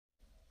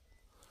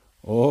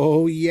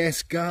Oh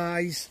yes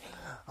guys,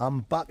 I'm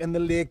back in the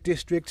Lake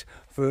District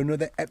for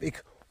another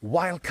epic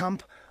wild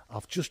camp.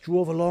 I've just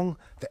drove along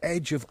the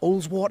edge of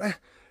Ullswater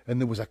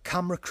and there was a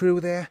camera crew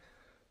there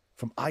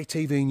from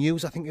ITV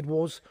News, I think it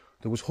was.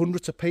 There was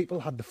hundreds of people,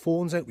 had the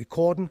phones out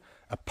recording.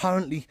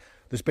 Apparently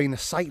there's been a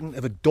sighting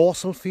of a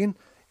dorsal fin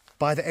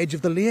by the edge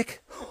of the lake.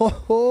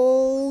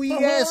 Oh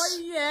yes!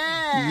 Oh,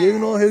 yeah. You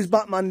know who's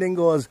back,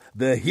 Mandingos?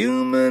 The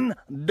human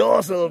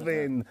dorsal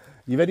fin.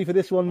 You ready for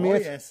this one, mate?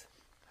 Oh yes.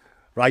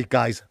 Right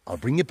guys, I'll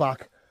bring you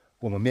back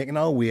when we're making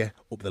our way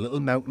up the little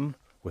mountain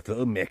with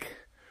little Mick.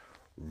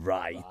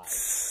 Right.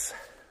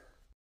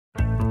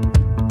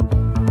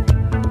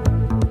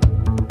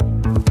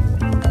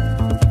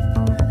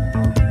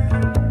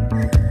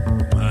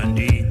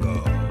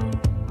 Mandingo.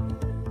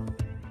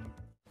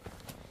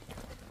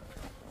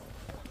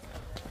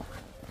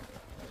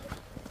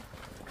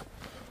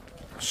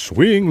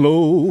 Swing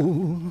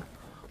low,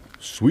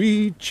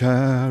 sweet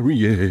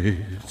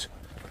chariot.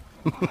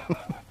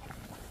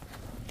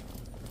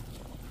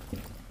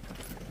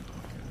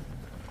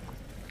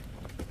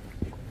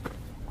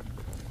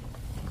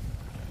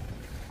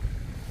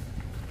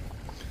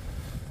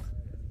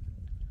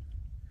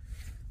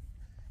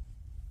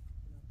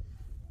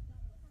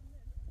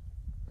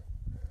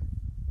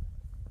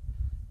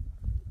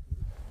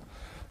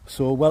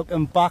 So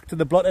welcome back to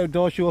the Blot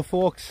Outdoor Show,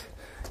 folks.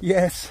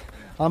 Yes,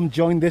 I'm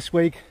joined this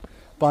week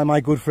by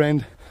my good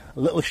friend,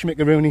 little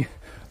Schmickaroony,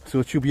 so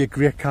it should be a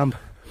great camp.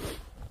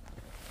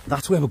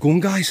 That's where we're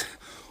going, guys,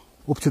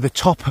 up to the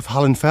top of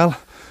Hallin Fell.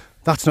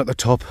 That's not the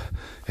top,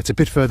 it's a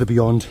bit further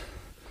beyond,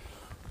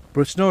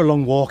 but it's not a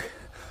long walk.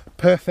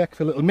 Perfect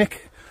for little Mick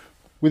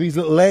with his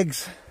little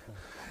legs.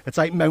 It's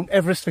like Mount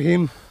Everest for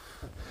him,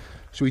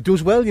 so he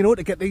does well, you know,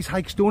 to get these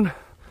hikes done,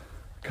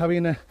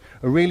 carrying a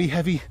really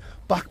heavy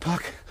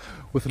backpack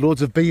with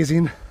loads of beers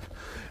in.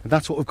 And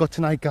that's what we've got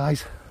tonight,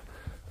 guys.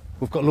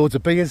 We've got loads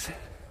of beers,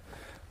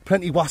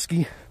 plenty of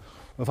whiskey.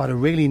 We've had a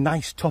really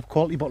nice top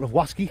quality bottle of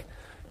whiskey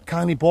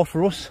kindly bought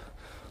for us,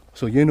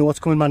 so you know what's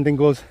coming,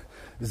 Mandingos,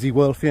 is the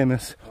world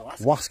famous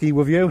whiskey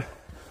review.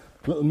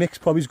 Little Mick's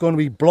probably going to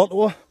be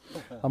blotto.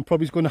 I'm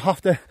probably going to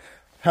have to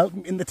help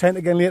him in the tent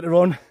again later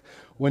on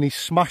when he's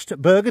smashed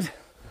at burgered.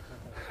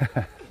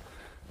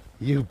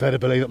 You better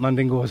believe it,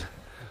 Mandingos.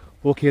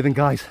 Okay then,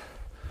 guys.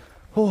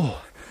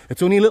 Oh,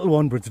 it's only a little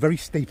one, but it's very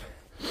steep.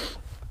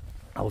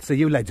 I'll see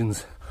you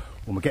legends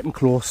when we're getting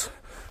close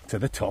to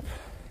the top.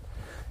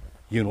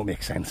 You know what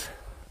makes sense.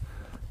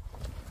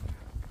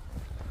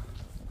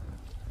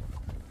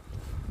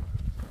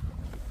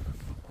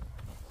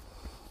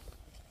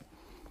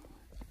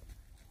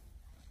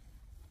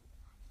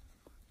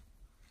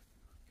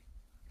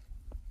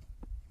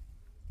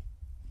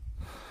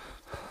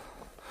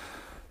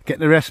 Get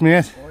the rest,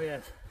 mate. Oh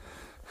yes.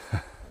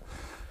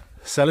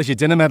 Sell us your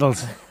dinner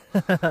medals.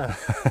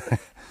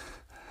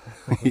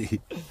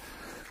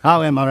 Ah,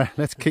 well, Mara,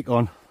 let's kick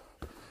on.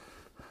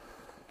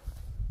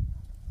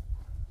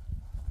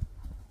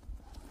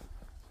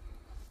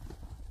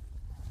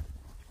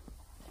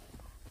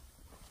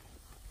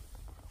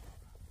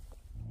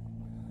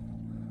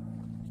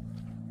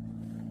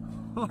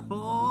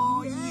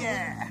 Oh,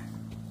 yeah!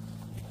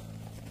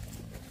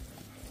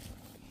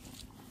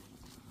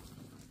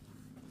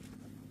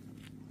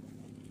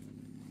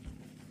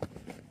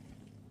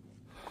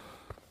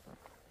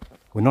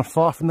 We're not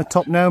far from the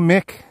top now,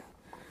 Mick.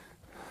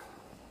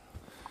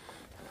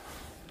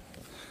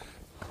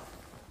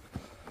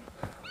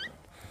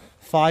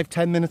 Five,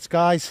 10 minutes,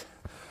 guys,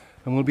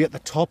 and we'll be at the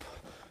top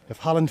of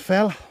Hallin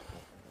Fell.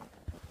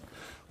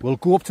 We'll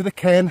go up to the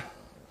cairn,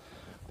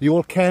 the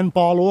old cairn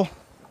Barlow,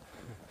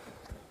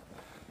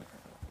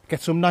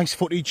 get some nice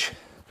footage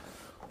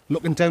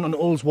looking down on the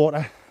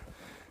Ullswater,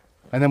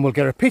 and then we'll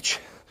get a pitch.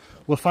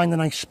 We'll find a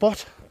nice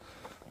spot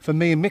for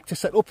me and Mick to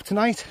set up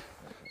tonight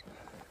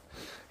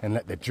and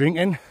let the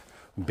drinking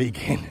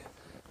begin.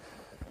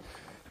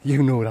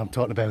 You know what I'm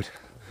talking about.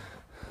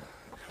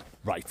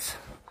 Right.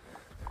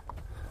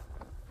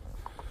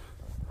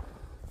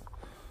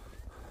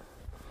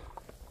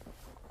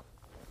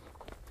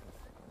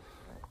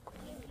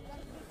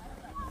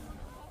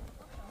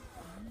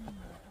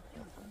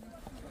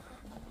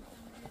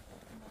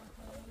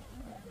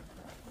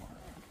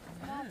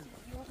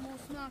 You want more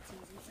Smarties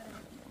instead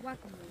of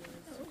wagon wheels?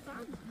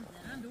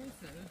 And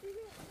also,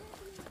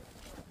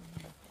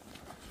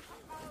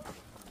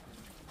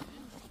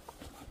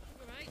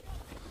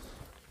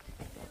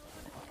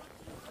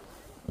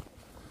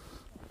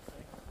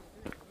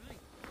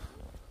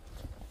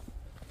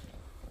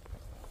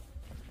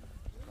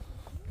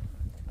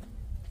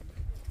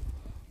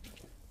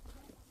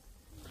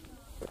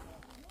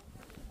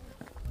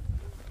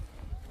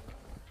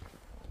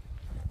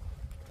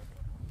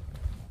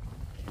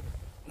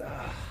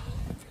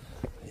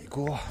 There you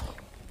go.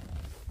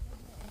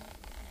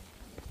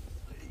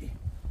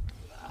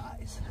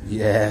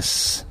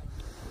 Yes,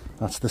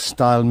 that's the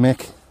style,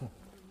 Mick.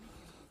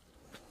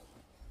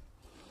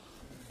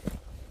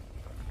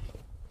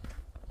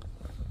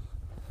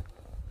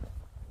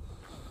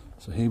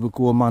 So here we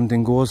go,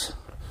 Mandingos.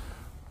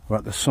 We're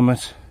at the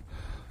summit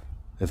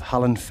of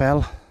Hallin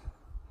Fell,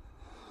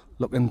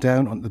 looking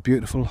down on the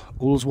beautiful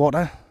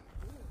Ullswater.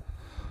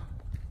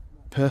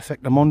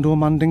 Perfect Amondo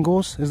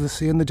Mandingos, as they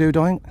say in the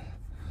doo-dying.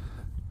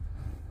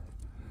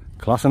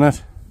 Class in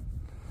it.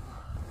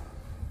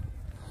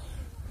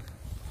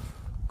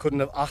 Couldn't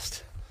have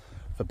asked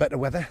for better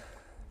weather.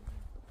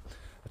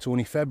 It's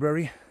only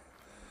February,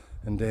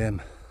 and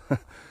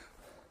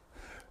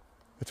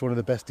it's one of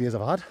the best days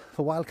I've had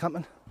for wild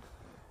camping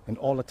and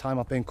all the time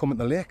I've been coming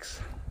to the lakes.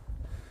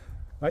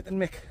 Right then,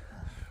 Mick,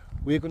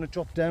 we're going to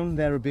drop down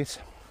there a bit.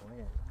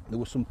 There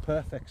were some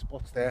perfect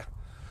spots there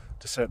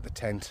to set up the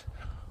tent,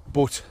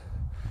 but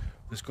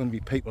there's going to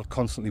be people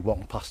constantly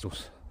walking past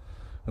us,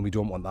 and we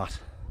don't want that.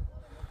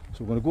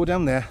 So we're going to go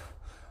down there,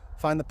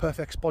 find the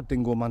perfect spot,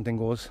 dingo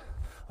mandingos.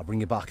 I'll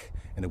bring you back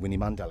in a Winnie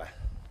Mandela.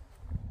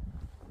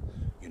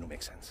 You know,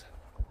 makes sense.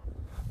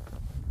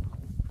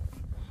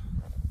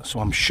 So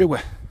I'm sure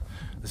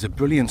there's a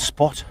brilliant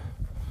spot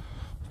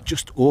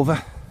just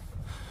over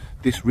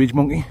this ridge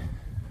monkey.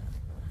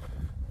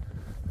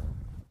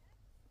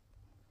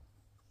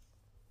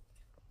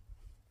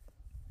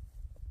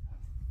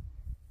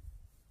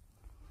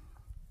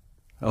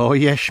 Oh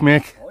yes,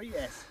 Schmick. Oh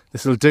yes.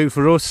 This'll do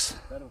for us.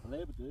 Better for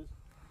Labour Days.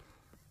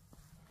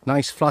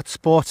 Nice flat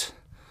spot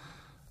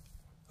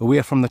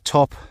away from the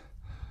top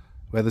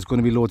where there's going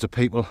to be loads of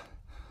people.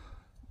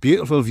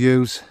 Beautiful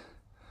views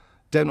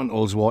down on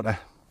Ullswater.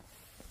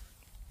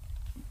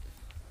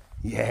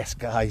 Yes,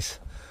 guys.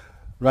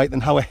 Right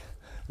then, Howie,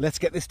 let's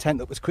get this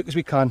tent up as quick as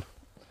we can,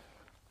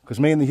 because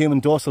me and the human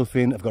dorsal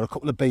fin have got a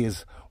couple of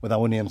beers with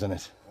our names in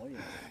it. Oh yeah.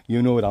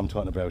 You know what I'm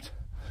talking about.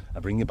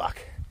 I'll bring you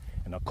back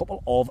in a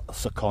couple of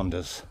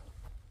seconds.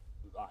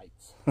 Right.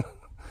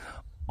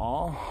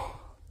 Oh.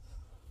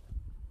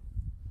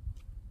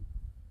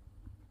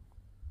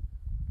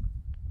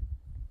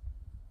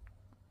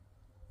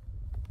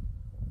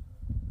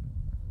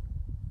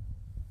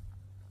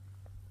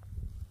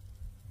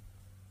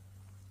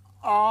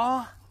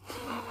 Ah.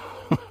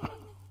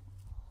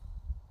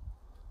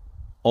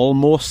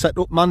 Almost set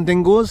up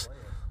mandingos.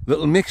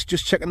 Little Mick's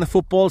just checking the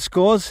football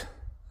scores.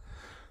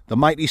 The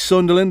mighty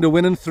Sunderland are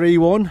winning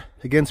 3-1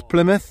 against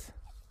Plymouth.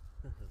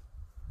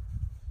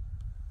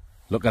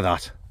 Look at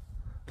that.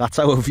 That's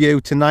our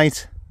view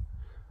tonight.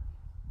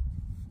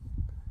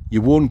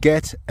 You won't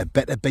get a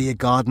better beer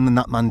garden than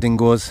that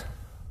mandingos.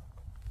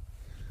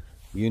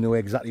 You know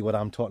exactly what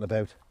I'm talking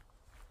about.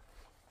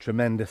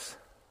 Tremendous.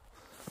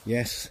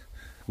 Yes.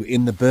 We're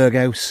in the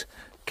Berghouse,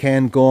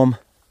 Cairngorm.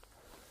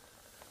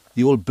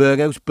 The old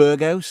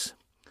Berghouse.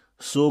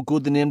 So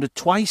good they named it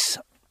twice.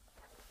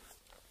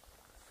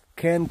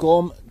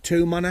 Cairngorm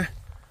 2 Manor.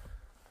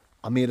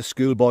 I made a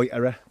schoolboy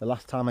error. The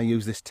last time I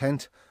used this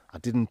tent, I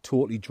didn't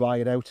totally dry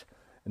it out,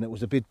 and it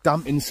was a bit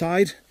damp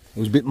inside. It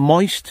was a bit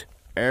moist.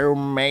 Oh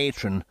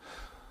matron.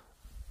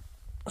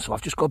 So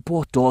I've just got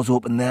both doors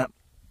open there,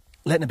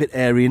 letting a bit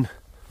air in.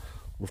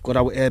 We've got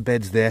our air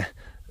beds there,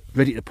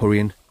 ready to pour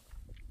in.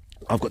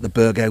 I've got the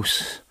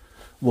Berghouse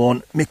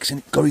one,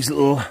 mixing, got his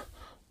little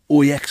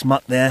OEX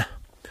mat there.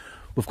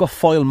 We've got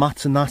foil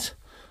mats and that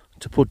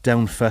to put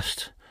down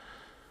first.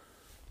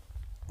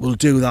 We'll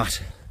do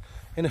that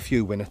in a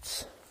few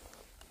minutes.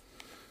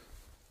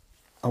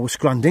 Our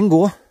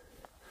scrandingo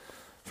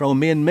for our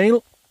main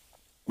meal.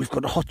 We've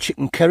got a hot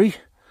chicken curry,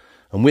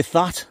 and with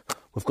that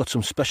we've got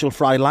some special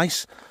fried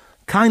lice,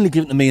 kindly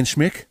given to me and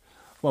Schmick,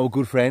 our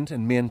good friend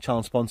and main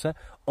channel sponsor.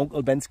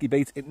 Uncle Bensky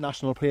beats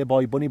International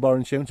Playboy Bunny Bar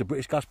Insurance. A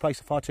British gas price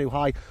are far too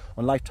high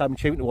on Lifetime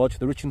Achievement Awards.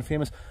 The rich and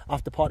famous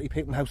after party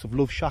people House of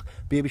Love Shack,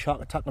 Baby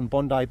Shark Attack on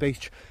Bondi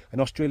Beach, and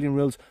Australian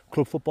Rules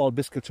Club Football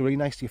Biscuits are really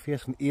nice to your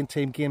face from the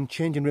A-Team Game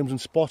Changing Rooms and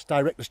Sports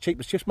Directors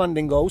cheapest chips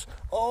mandingos.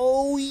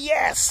 Oh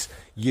yes!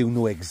 You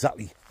know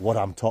exactly what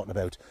I'm talking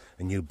about,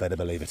 and you better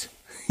believe it.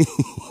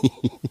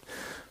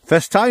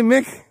 First time,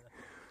 Mick?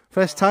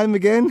 First time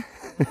again?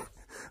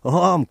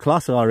 Oh, I'm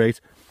class, alright.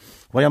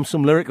 Why, I'm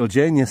some lyrical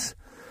genius.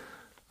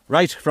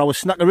 Right, for our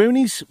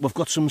snackaroonies, we've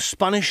got some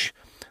Spanish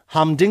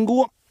ham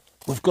dingo.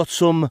 We've got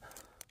some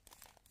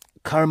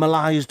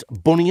caramelised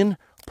bunion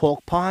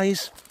pork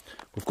pies.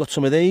 We've got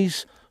some of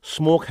these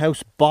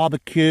smokehouse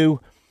barbecue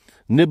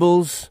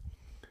nibbles,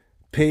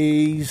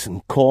 peas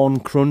and corn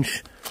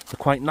crunch. They're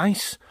quite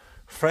nice,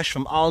 fresh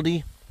from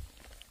Aldi.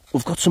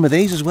 We've got some of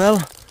these as well,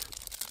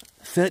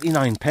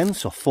 39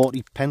 pence or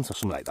 40 pence or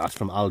something like that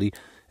from Aldi.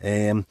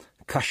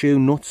 Cashew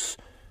nuts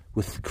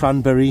with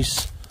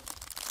cranberries.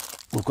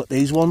 We've got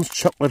these ones,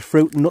 chocolate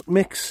fruit nut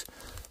mix.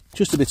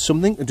 Just a bit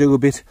something to do a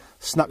bit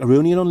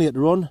snackarooning on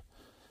later on.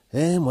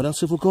 What else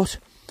have we got?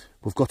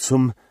 We've got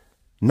some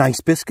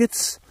nice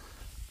biscuits,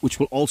 which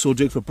will also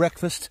do for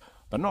breakfast.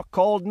 They're not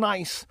called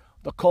nice,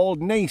 they're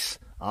called nice.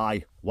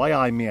 Aye, why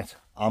aye mate,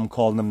 I'm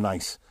calling them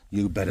nice.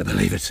 You better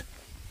believe it.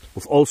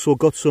 We've also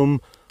got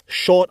some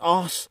short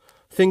arse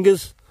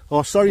fingers.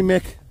 Oh, sorry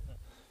Mick.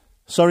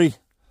 Sorry,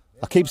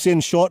 I keep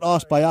saying short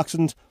arse by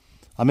accident.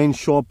 I mean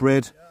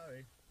shortbread.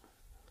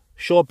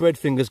 Shortbread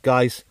fingers,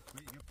 guys.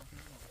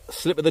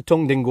 Slip of the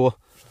tongue dingo.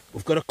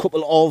 We've got a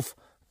couple of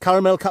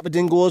caramel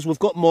capadingos. We've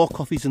got more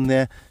coffees in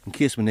there in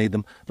case we need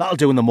them. That'll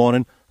do in the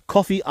morning.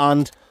 coffee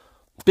and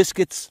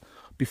biscuits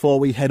before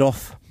we head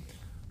off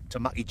to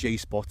Mackie G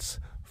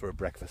Spots for a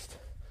breakfast.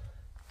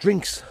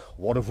 Drinks,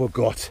 what have we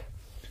got?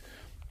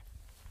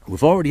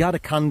 We've already had a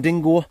can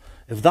dingo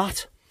of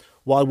that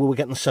while we were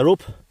getting set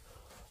up.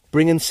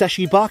 Bringing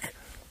Seshi back.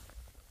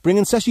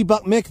 Bringing Seshi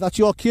back, Mick, that's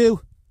your cue.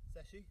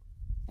 Seshi?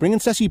 Bringing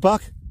Seshi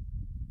back.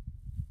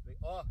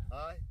 Oh,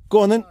 aye.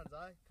 Go on then.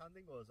 Aye. Can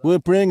dingoes, aye. We're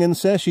bringing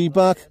Seshi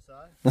back.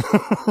 Yes,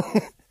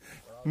 aye.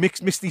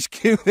 Mick's missed his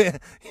cue there.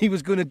 He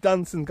was going to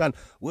dance and gone,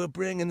 we're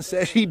bringing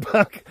Seshi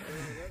back.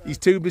 He's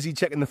too busy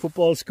checking the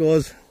football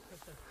scores.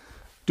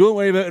 Don't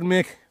worry about it,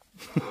 Mick.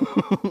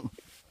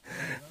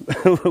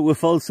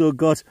 We've also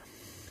got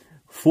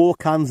 4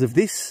 cans of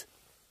this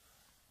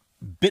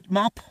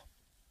bitmap.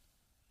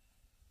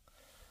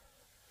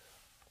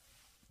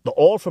 They're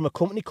all from a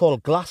company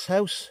called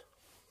Glasshouse.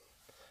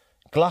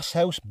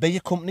 Glasshouse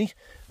Beer Company.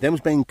 Them's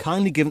been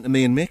kindly given to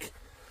me and Mick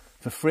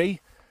for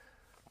free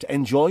to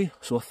enjoy.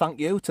 So thank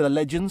you to the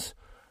legends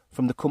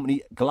from the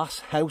company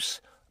Glasshouse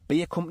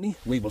Beer Company.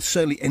 We will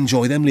certainly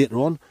enjoy them later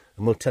on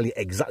and we'll tell you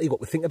exactly what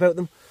we think about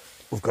them.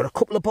 We've got a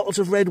couple of bottles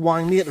of red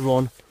wine later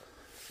on.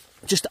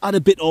 Just to add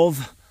a bit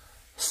of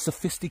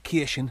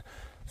sophistication.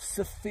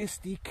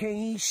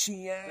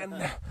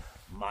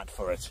 Mad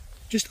for it.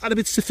 Just add a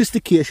bit of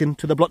sophistication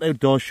to the Blot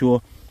Outdoor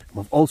Show.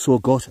 We've also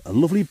got a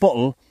lovely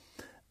bottle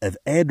of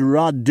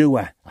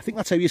Edradua. I think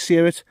that's how you say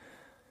it.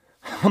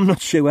 I'm not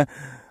sure.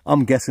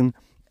 I'm guessing.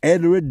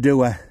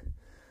 Edradua.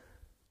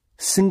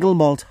 Single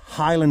malt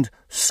Highland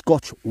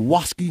Scotch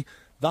whisky.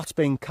 That's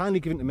been kindly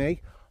given to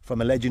me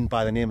from a legend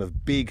by the name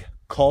of Big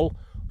Col.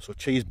 So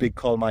cheers, Big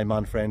Col, my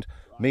man friend.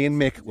 Me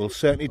and Mick will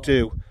certainly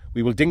do,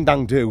 we will ding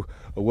dang do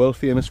a world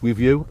famous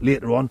review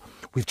later on.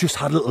 We've just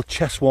had a little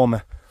chest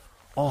warmer.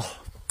 Oh,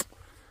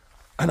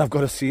 and I've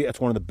got to say it's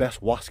one of the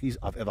best whiskies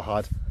I've ever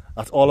had.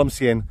 That's all I'm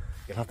saying.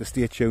 You'll have to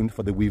stay tuned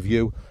for the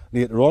review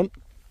later on.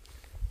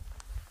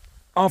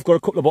 I've got a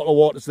couple of bottle of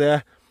waters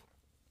there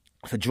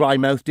for Dry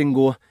Mouth,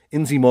 Dingo,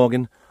 Inzy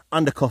Morgan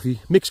and a coffee.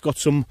 Mick's got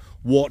some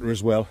water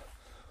as well.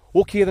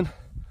 Okay then,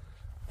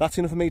 that's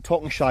enough of me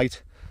talking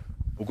shite.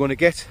 We're going to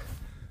get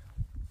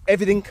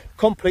everything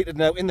completed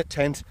now in the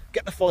tent,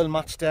 get the foil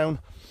mats down,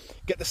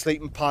 get the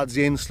sleeping pads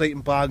in,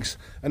 sleeping bags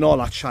and all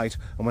that shite.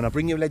 And when I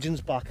bring you legends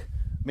back,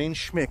 me and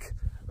Schmick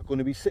are going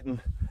to be sitting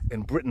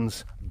in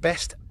Britain's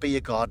best beer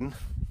garden.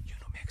 You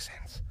know, makes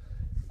sense.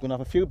 We're going to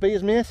have a few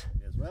beers, mate.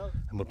 As well.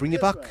 And we'll bring you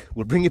back.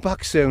 We'll bring you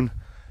back soon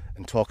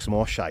and talk some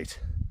more shite.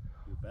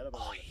 You better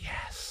believe Oh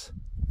yes.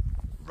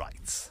 Right.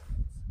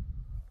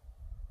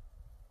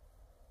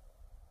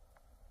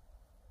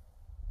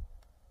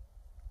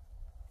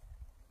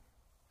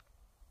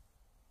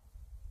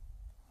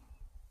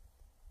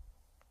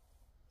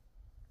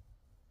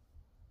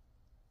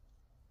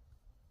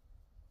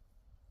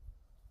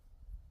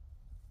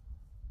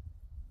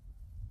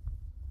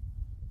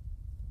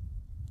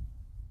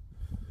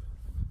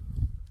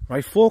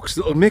 Right folks,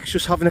 little Mick's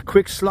just having a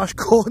quick slash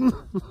corn.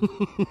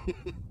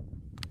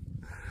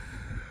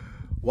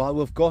 While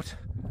we've got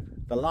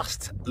the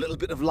last little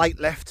bit of light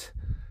left,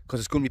 because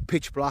it's going to be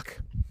pitch black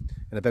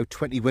in about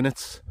 20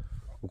 minutes,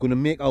 we're going to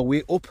make our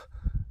way up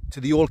to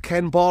the old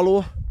Ken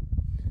Barlow,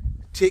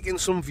 take in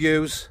some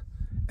views,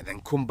 and then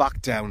come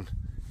back down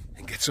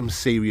and get some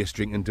serious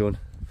drinking done.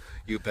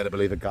 You better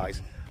believe it,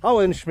 guys. Oh,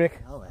 and Schmick,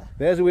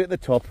 there's a way at the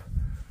top.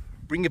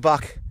 Bring you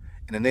back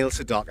in a nail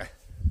Sadaka.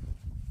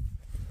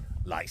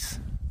 Lice.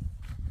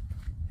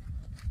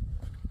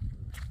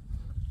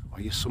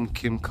 Are you some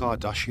Kim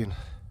Kardashian?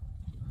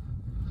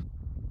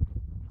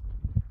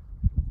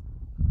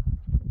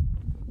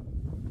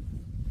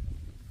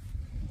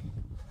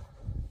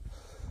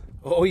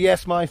 Oh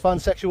yes, my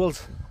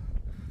fansexuals.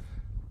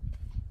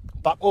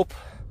 Back up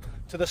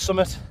to the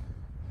summit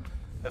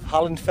of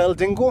Hallin Fell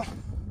Dingo.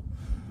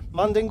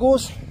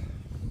 Mandingos.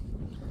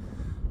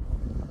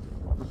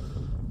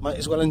 Might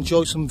as well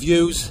enjoy some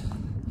views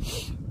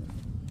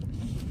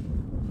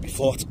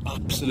before it's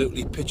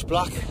absolutely pitch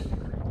black.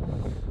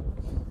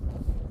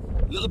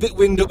 A little bit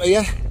wind up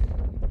here.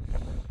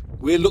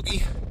 We're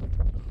lucky.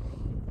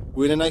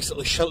 We're in a nice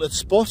little sheltered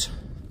spot.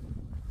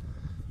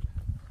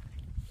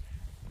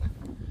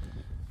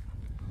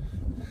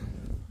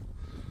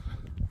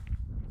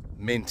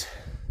 Mint.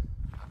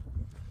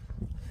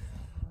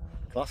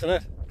 Class, isn't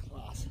it?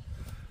 Class.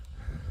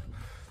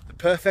 The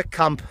perfect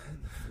camp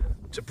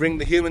to bring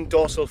the human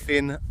dorsal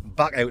fin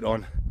back out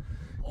on.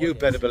 Oh, you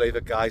better believe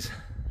it, guys.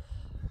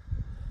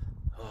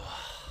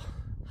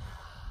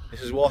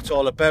 This is what it's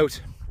all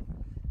about.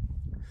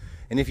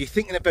 And if you're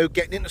thinking about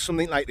getting into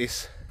something like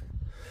this,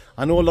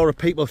 I know a lot of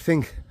people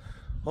think,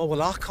 oh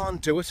well, I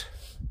can't do it.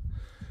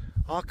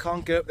 I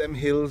can't get up them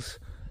hills,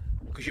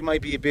 because you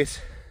might be a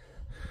bit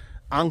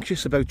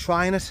anxious about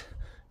trying it,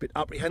 a bit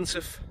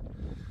apprehensive.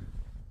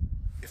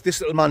 If this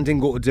little man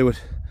didn't go to do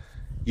it,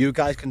 you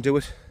guys can do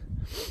it.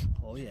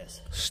 Oh yes.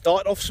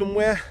 Start off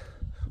somewhere,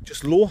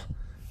 just low,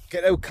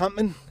 get out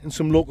camping in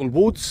some local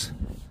woods.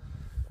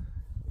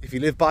 If you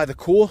live by the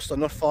coast or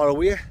not far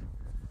away,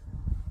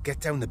 get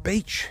down the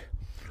beach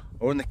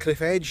or on the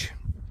cliff edge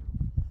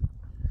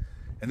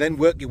and then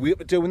work your way up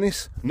to doing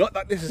this. Not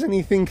that this is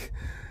anything,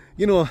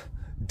 you know,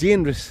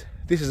 dangerous.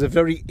 This is a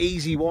very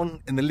easy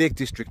one in the Lake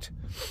District,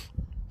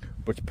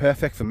 but it's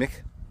perfect for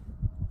Mick.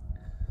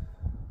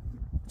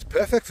 It's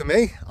perfect for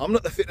me. I'm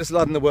not the fittest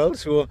lad in the world,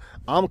 so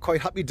I'm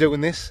quite happy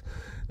doing this.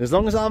 As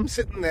long as I'm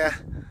sitting there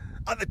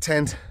at the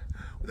tent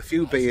with a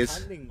few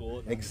beers.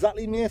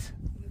 Exactly, mate.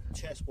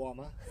 Chest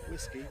warmer,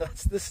 whiskey.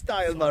 That's the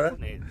style, Mara.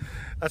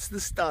 That's the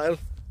style.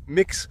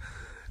 Mick's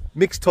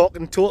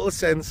talking total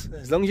sense.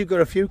 As long as you've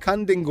got a few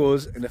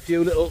candingos and a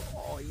few little,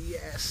 oh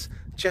yes,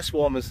 chest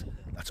warmers,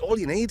 that's all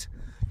you need.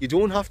 You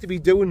don't have to be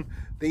doing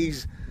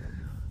these,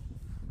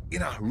 you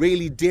know,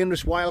 really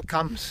dangerous wild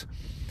camps.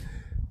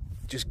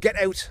 Just get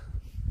out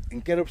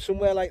and get up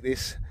somewhere like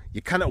this.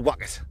 You cannot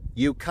whack it.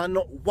 You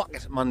cannot whack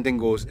it,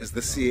 mandingos, as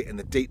they say in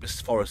the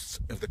deepest forests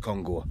of the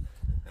Congo.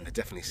 And they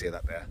definitely say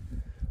that there.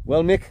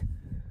 Well, Mick,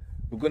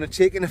 we're going to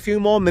take in a few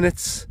more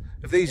minutes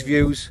of these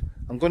views.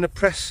 I'm going to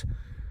press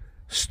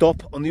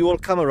stop on the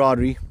old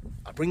camaraderie.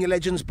 I'll bring your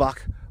legends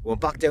back. We're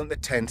back down to the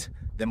tent.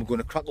 Then we're going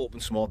to crack open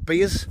some more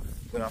beers.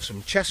 We're going to have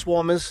some chest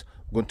warmers.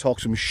 We're going to talk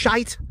some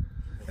shite.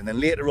 And then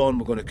later on,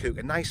 we're going to cook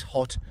a nice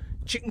hot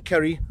chicken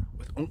curry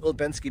with Uncle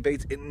Bensky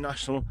Bates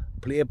International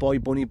Playboy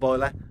Bunny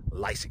Boiler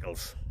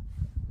Licicles.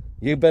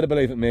 You better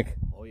believe it, Mick.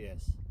 Oh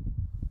yes.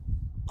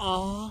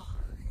 Ah.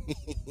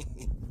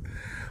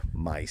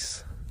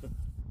 Mice.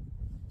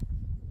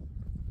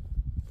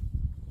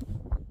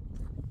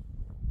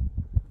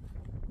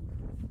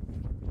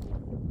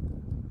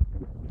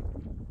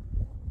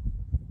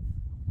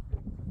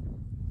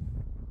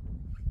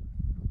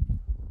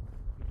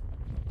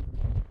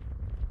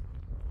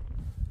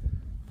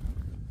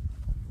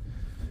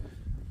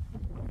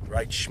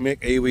 Right,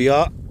 Schmick, here we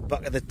are,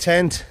 back at the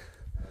tent.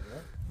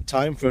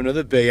 Time for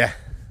another beer.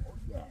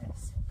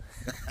 Yes.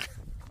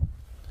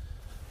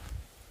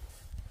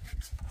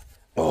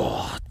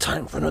 Oh,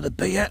 time for another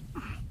beer.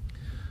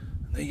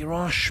 There you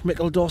are,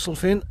 Schmickel dorsal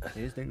fin.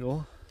 Here's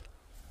Dingo.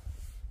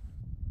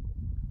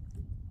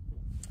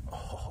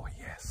 Oh,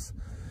 yes.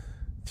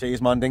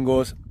 Cheers, man,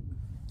 dingoes.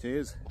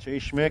 Cheers.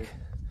 Cheers, Schmick.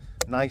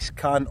 Nice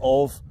can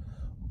of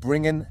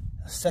bringing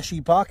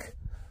Seshi back.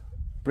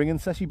 Bringing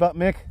Seshi back,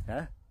 Mick.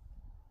 Huh?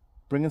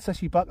 Bringing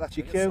Seshi back, that's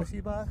your cue.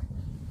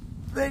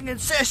 Bringing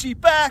Seshi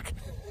back!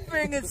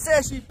 Bringing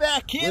Seshi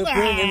back! Come We're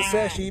bringing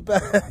Seshi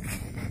back.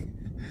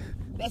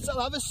 Let's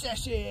all have a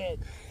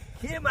session!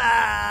 Come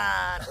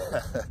on!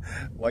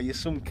 Why, you're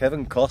some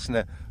Kevin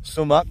Costner,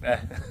 some actor.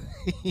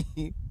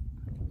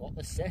 What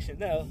a session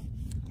now.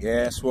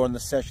 Yes, we're on the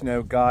session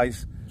now,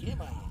 guys.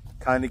 Come on!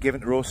 Kind of given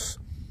to us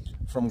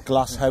from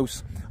Glass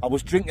House. I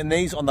was drinking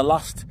these on the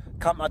last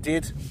camp I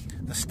did,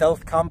 the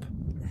stealth camp,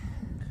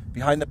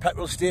 behind the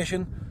petrol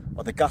station,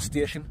 or the gas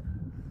station,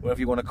 whatever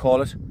you want to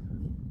call it.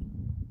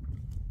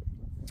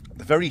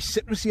 They're very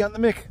citrusy, aren't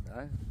they, Mick?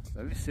 Aye,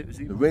 very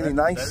citrusy. They're really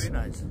nice. Very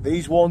nice.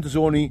 These ones is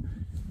only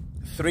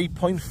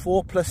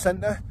 3.4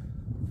 placenta.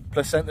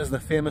 Placenta's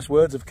the famous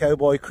words of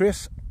Cowboy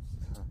Chris.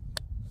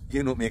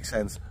 You know it makes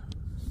sense.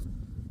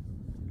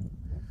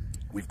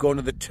 We've gone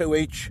to the 2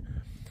 each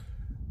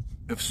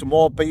of some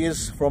more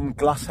beers from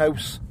Glass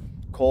House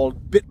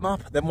called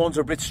Bitmap. Them ones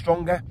are a bit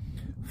stronger,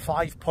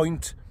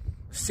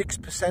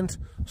 5.6%,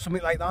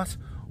 something like that.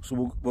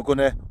 So we're going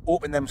to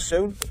open them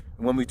soon,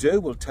 and when we do,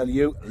 we'll tell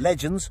you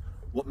legends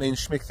what me and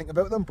Schmick think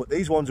about them. But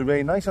these ones are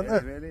really nice, aren't they?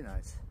 Really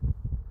nice.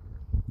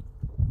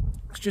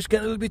 It's just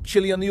getting a little bit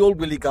chilly on the old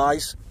willy,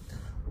 guys.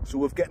 So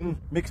we've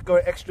Mick's got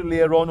an extra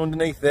layer on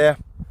underneath there.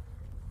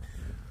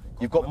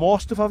 You've got more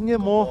stuff, haven't you?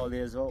 More.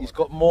 He's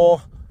got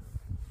more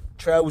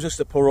trousers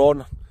to put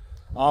on.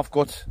 I've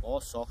got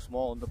more socks,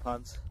 more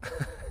underpants.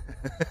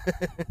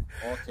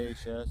 More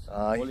t-shirts,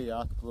 woolly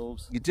hat,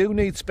 gloves. You do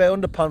need spare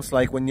underpants,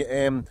 like when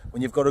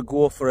you've got to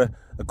go for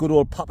a good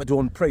old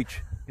Papadone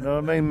preach. You know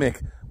what I mean,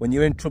 Mick? When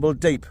you're in trouble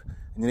deep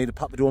and you need a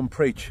Papadone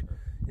preach,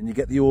 and you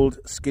get the old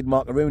skid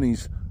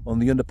macaroonies on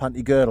the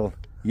underpanty girdle.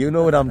 You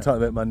know what I'm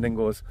talking about, man,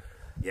 dingoes.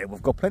 Yeah,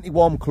 we've got plenty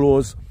warm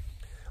clothes.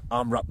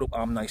 I'm wrapped up,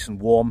 I'm nice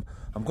and warm.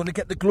 I'm going to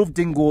get the glove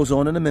dingoes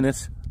on in a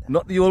minute.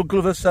 Not the old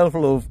glove of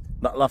self-love.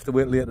 That'll have to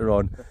wait later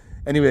on.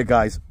 Anyway,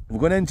 guys, we're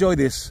going to enjoy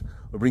this.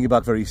 We'll bring you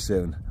back very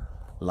soon.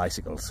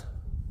 Licicles.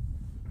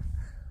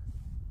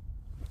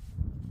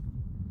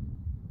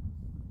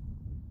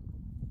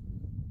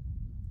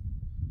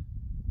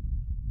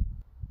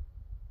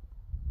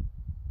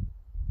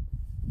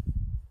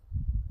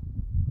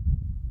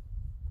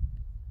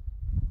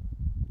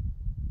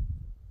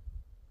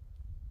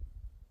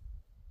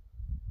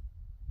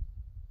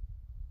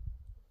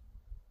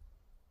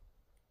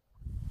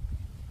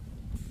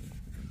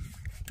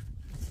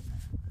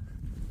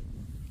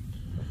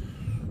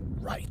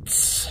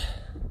 Right.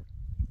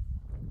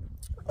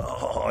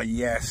 Oh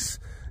yes.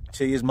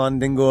 Cheers, man,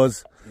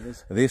 dingoes.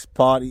 Cheers. This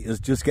party is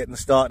just getting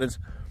started.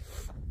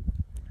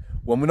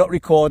 When we're not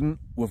recording,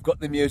 we've got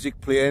the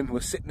music playing.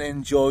 We're sitting there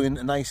enjoying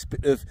a nice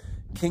bit of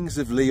Kings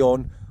of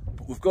Leon.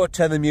 But we've got to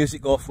turn the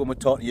music off when we're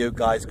talking to you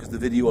guys, because the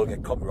video will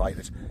get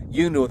copyrighted.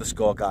 You know the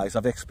score, guys.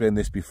 I've explained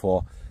this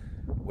before.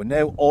 We're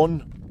now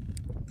on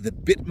the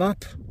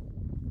Bitmap.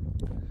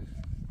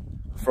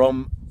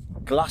 from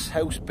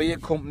Glasshouse Beer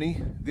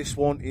Company. This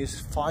one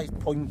is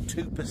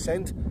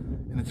 5.2%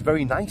 and it's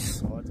very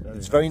nice. Oh,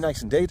 it's very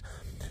nice indeed.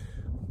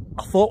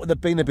 I thought with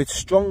it being a bit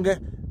stronger,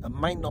 it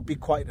might not be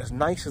quite as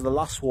nice as the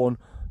last one,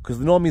 because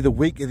normally the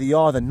weaker they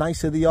are, the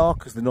nicer they are,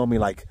 because they're normally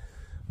like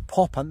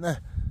pop, aren't they?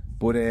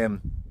 But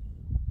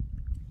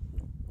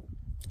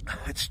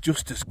it's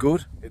just as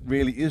good. It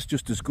really is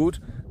just as good.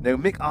 Now,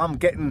 Mick, I'm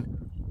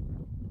getting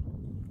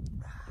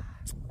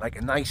like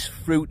a nice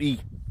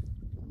fruity,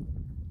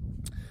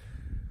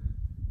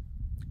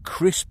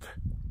 crisp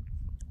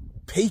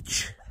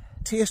peach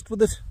taste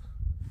with it.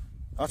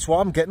 That's what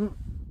I'm getting.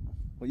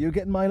 What are you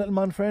getting, my little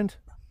man friend?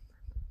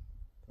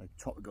 Like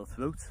tropical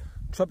fruit.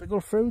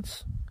 Tropical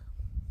fruits.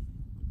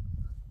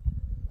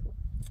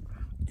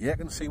 Yeah, I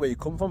can see where you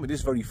come from. It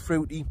is very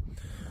fruity,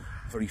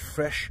 very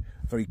fresh,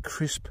 very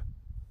crisp,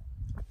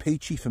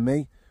 peachy for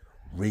me.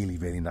 Really,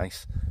 really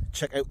nice.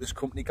 Check out this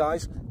company,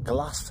 guys.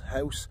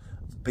 Glasshouse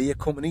Beer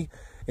Company.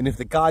 And if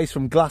the guys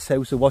from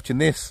Glasshouse are watching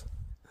this,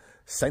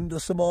 send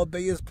us some more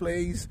beers,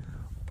 please.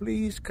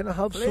 Please, can I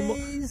have some more?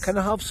 Can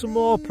I have some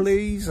more,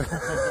 please?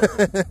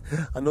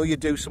 I know you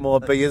do some more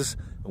beers,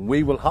 and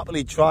we will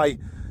happily try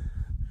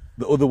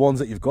the other ones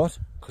that you've got,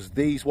 because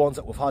these ones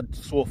that we've had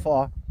so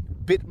far,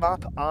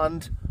 Bitmap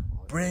and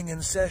Bringing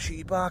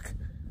Seshi Back.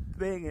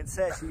 Bringing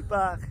Seshi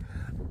back.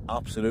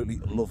 Absolutely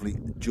lovely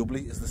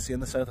jubbly, as they say in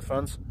the south of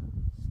France.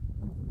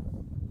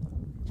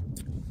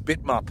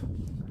 Bitmap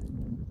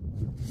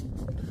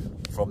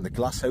from the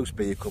Glasshouse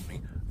Beer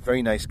Company.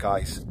 Very nice,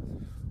 guys.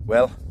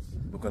 Well,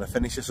 we're going to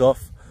finish this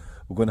off.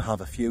 We're going to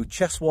have a few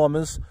chest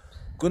warmers.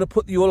 Going to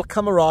put the old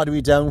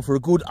camaraderie down for a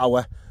good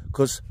hour,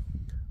 because,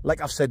 like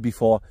I've said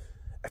before,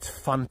 it's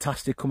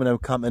fantastic coming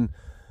out camping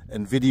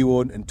and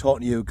videoing and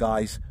talking to you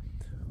guys.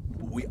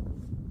 We,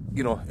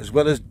 you know, as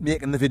well as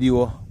making the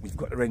video, we've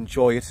got to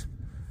enjoy it,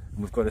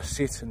 and we've got to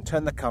sit and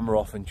turn the camera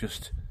off and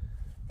just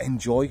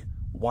enjoy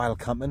wild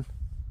camping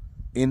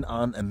in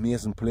an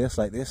amazing place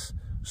like this.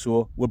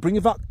 So we'll bring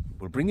you back.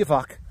 We'll bring you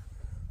back.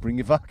 Bring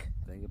you back.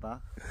 Bring it back.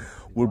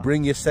 We'll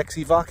bring you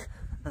sexy vac.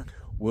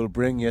 We'll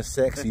bring you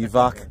sexy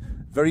vac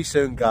very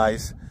soon,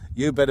 guys.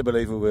 You better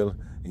believe we will.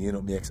 And you know,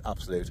 it makes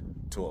absolute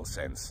total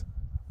sense.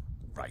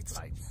 Right.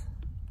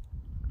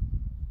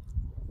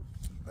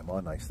 Them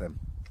are nice, them.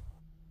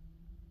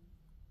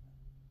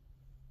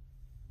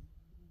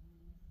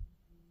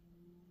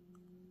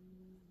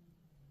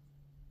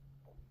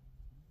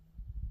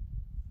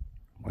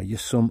 Are you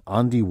some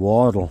Andy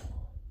Wardle?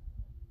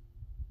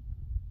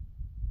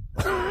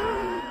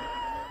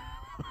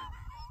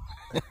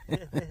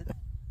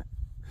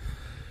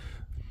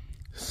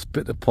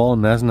 Spit to Paul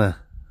Mesner.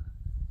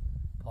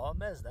 Paul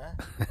Mesner?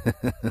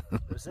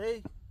 Was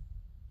he?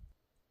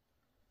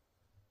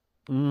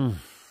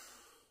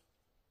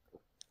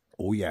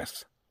 Oh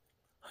yes.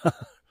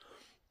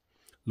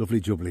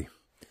 Lovely jubbly.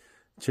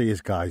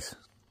 Cheers, guys.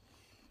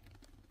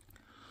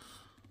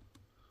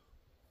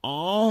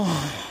 Oh,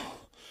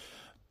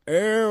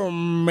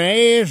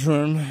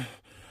 amazing.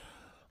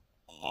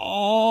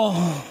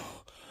 Oh,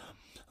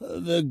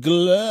 the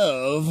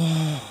glove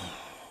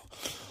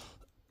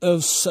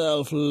of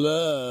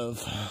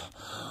self-love.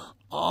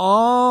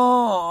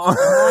 Oh,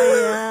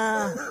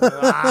 yeah.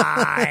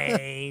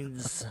 Right.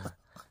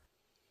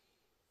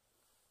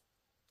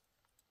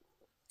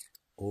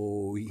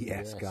 Oh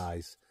yes,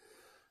 guys.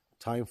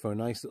 Time for a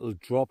nice little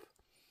drop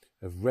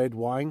of red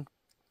wine.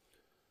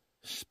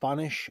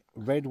 Spanish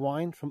red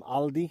wine from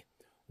Aldi.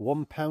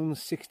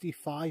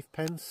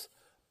 £1.65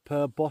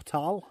 per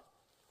bottle.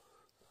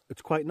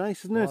 It's quite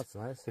nice, isn't it? That's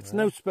nice. It's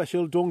no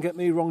special, don't get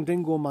me wrong,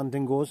 dingo man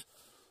dingos.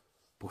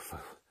 But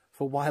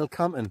for wild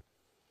camping,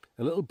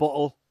 a little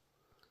bottle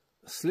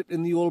slipped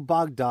in the old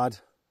Baghdad.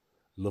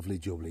 Lovely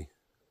jubbly.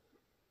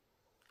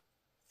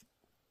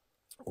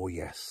 Oh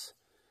yes.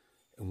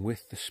 And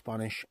with the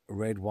Spanish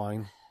red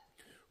wine,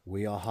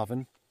 we are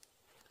having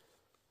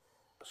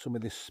some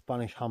of this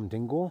Spanish ham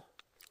dingo.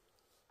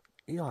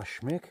 Yeah,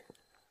 schmick.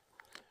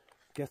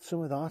 Get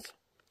some of that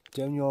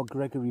down your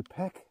Gregory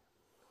Peck.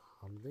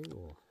 Ham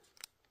dingo.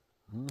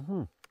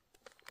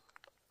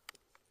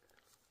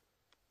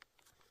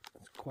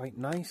 It's quite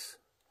nice.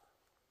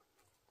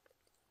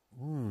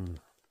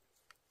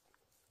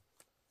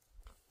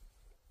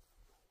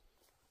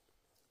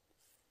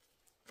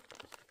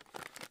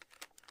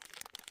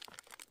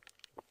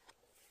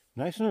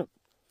 Nice, isn't it?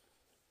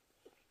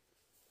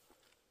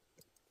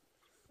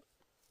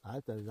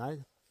 That's very nice.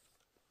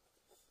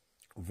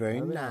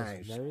 Very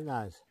nice. Very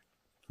nice.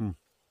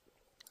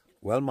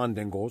 Well, man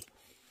dingoes,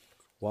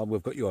 while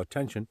we've got your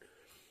attention,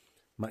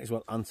 might as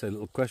well answer a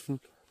little question.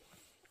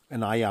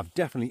 And I have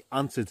definitely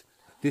answered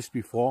this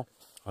before.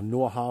 I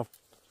know I have.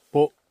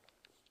 But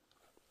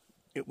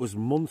it was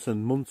months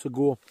and months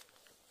ago.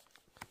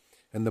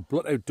 And the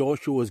Blood Outdoor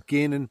Show is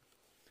gaining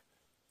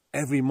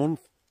every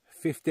month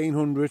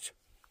 1,500,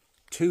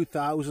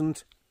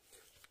 2,000,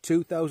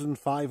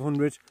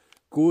 2,500.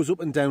 Goes up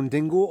and down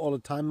dingo all the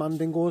time, man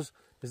dingoes,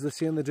 as they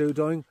say in the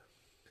doing.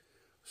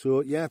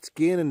 So yeah, it's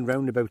gaining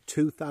round about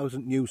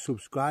 2,000 new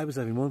subscribers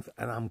every month,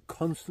 and I'm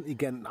constantly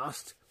getting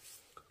asked,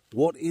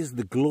 What is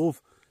the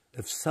glove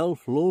of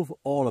self-love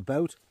all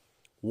about?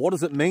 What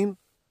does it mean?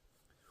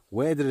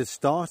 Where did it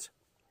start?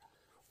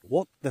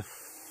 What the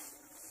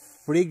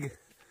frig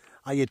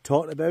are you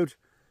talking about?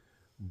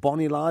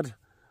 Bonnie lad,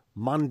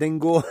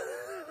 mandingo,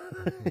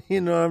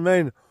 you know what I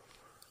mean?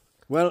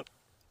 Well,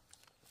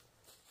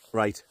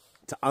 right,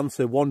 to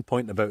answer one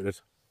point about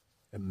it,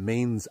 it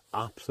means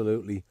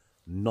absolutely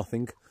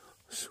nothing.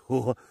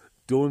 So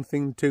don't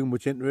think too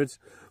much into it.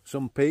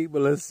 Some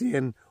people are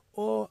saying,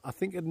 oh, I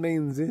think it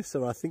means this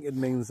or I think it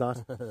means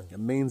that. It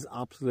means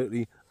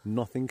absolutely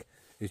nothing.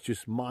 It's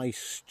just my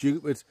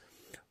stupid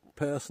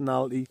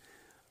personality,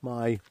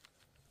 my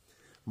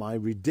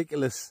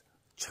ridiculous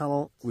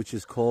channel, which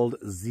is called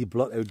The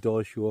Blot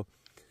Outdoor Show.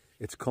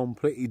 It's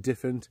completely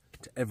different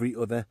to every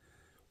other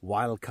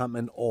wild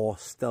camping or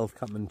stealth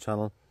camping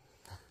channel.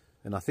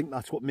 And I think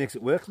that's what makes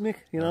it work, Mick.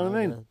 You know what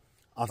I mean?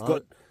 I've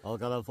got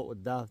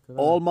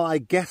all my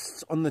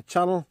guests on the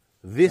channel.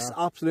 This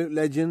absolute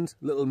legend,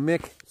 little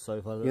Mick.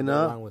 Sorry for you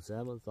know, language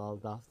there, but it's all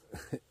daft.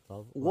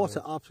 What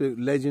an absolute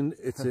legend!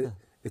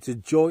 It's a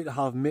joy to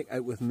have Mick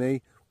out with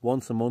me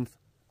once a month.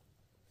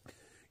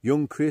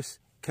 Young Chris,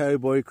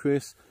 Cowboy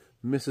Chris,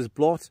 Mrs.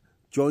 Blot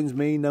joins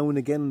me now and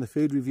again in the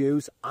food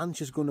reviews, and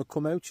she's going to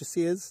come out, she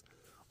says,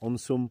 on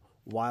some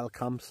wild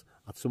camps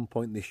at some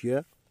point this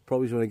year.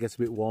 Probably when it gets a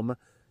bit warmer.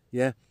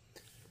 Yeah.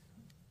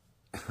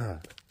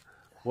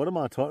 What am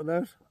I talking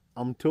about?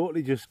 I'm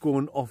totally just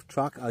going off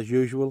track as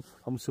usual.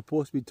 I'm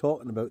supposed to be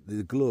talking about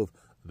the glove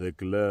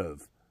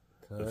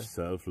of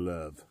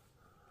self-love.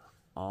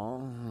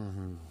 Oh.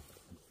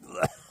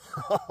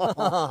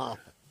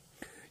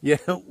 Yeah,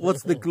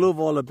 what's the glove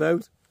all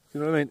about? You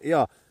know what I mean?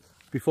 Yeah,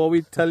 before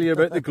we tell you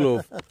about the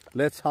glove,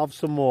 let's have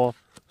some more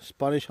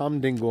Spanish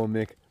ham dingo,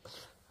 Mick.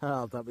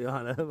 I'll tap you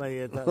on it.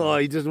 Oh,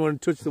 he doesn't want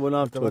to touch the one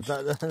I've touched.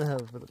 A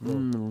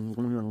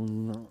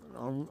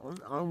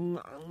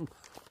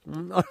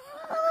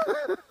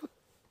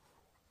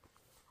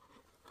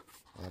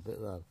bit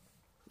of that.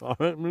 All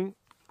right, Mick.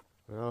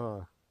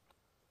 Oh.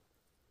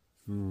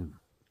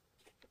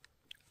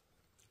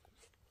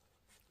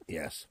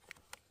 Yes.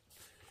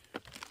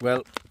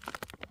 Well,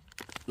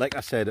 like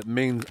I said, it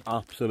means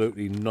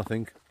absolutely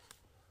nothing.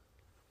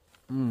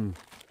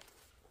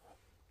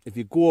 If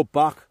you go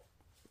back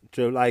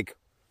to like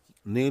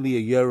nearly a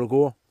year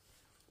ago,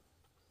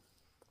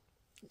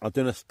 I've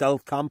done a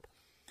stealth camp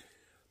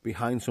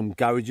behind some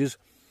garages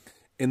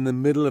in the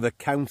middle of a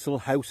council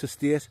house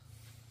estate.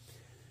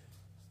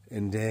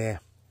 And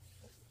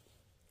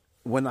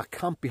when I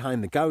camped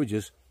behind the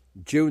garages,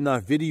 during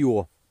that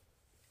video,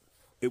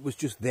 it was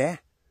just there.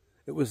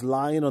 It was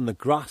lying on the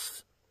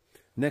grass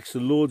next to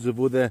loads of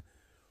other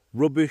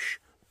rubbish,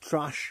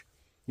 trash,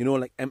 you know,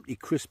 like empty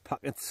crisp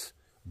packets,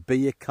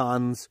 beer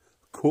cans,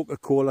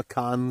 Coca-Cola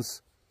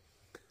cans,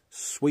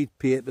 sweet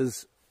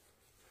papers.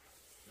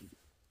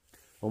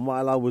 And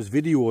while I was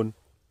videoing,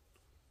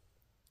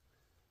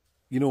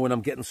 you know, when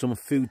I'm getting some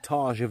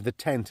footage of the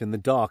tent in the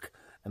dark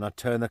and I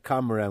turn the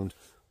camera around,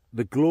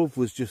 the glove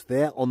was just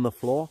there on the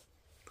floor.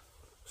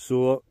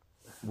 So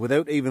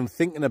without even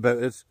thinking about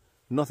it,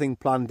 nothing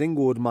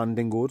plandingoed,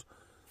 mandingoed,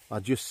 I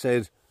just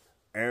said,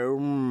 oh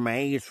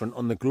matron,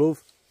 on the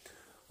glove.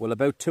 Well,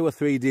 about 2 or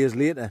 3 days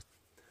later,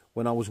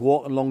 when I was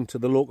walking along to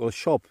the local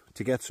shop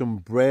to get some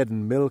bread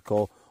and milk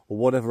or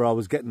whatever I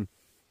was getting,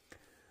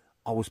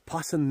 I was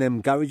passing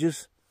them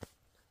garages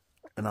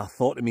and I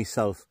thought to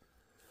myself,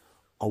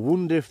 I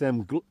wonder if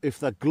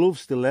that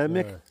glove's still there,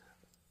 Mick.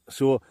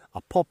 So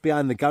I popped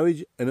behind the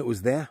garage and it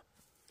was there.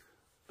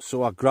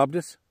 So I grabbed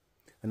it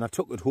and I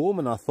took it home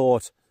and I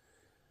thought,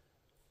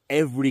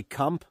 every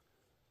camp,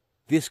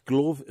 this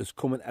glove is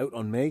coming out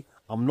on me.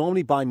 I'm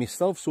normally by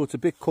myself, so it's a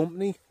big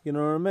company, you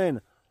know what I mean?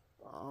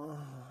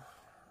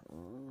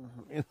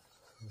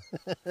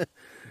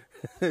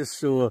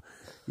 So,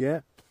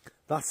 yeah,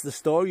 that's the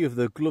story of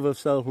the glove of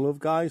self-love,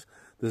 guys.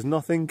 There's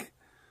no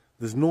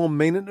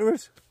meaning to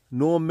it,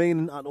 no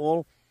meaning at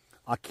all.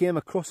 I came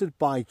across it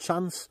by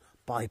chance,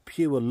 by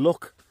pure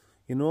luck,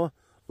 you know.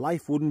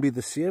 Life wouldn't be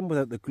the same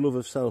without the glove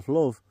of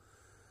self-love.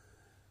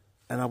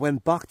 And I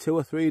went back 2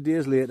 or 3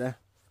 days later,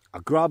 I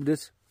grabbed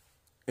it,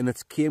 and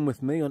it's came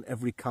with me on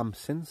every camp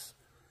since.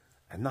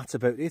 And that's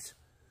about it.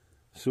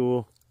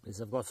 So...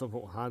 I've got some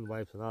hand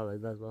wipes and all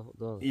like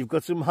that. You've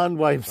got some hand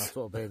wipes? That's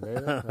what I've been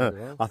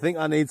doing. I think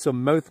I need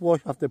some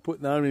mouthwash after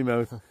putting that in my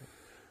mouth.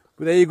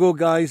 But there you go,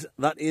 guys.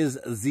 That is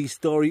the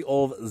story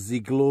of the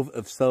glove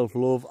of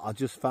self-love. I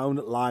just found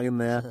it lying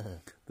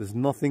there. There's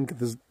nothing,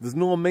 there's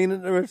no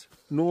meaning to it.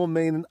 No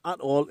meaning at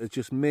all. It's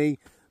just me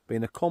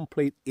being a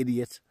complete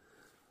idiot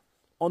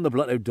on the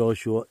Blot Outdoor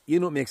Show.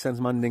 You know what makes sense,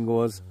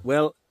 Mandingos?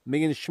 Well,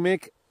 me and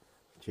Schmick.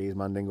 Cheers,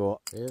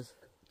 Mandingo. Cheers.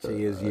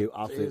 Cheers, you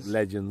absolute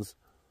legends.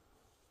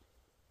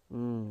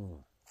 We're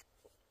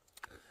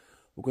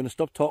going to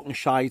stop talking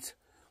shite.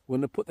 We're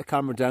going to put the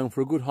camera down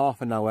for a good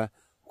half an hour.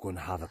 We're going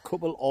to have a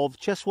couple of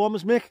chest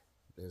warmers, Mick.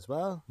 As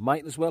well.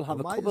 Might as well have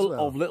a couple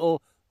of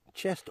little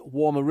chest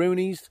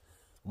warmer-roonies.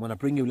 And when I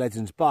bring you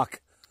legends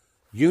back,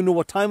 you know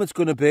what time it's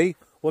going to be.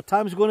 What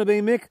time is it going to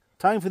be, Mick?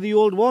 Time for the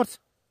old what?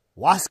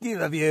 Whiskey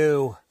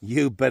review.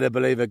 You better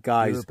believe it,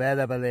 guys. You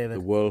better believe it.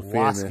 The world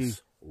famous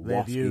Whiskey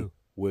review.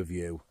 with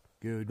you.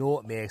 You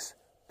know it makes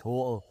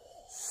total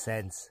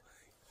sense.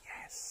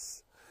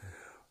 Yes.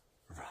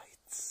 Right.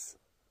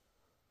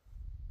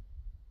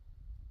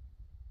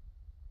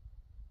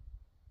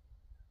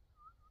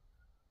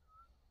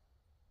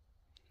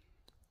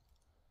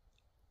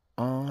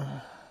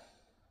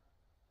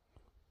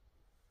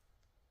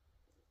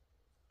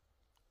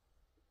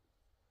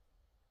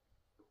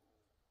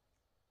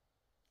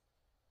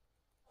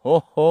 Ho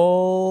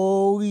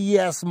ho,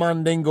 yes,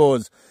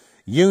 Mandingos.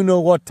 You know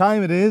what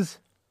time it is.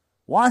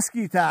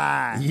 Whiskey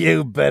time.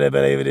 You better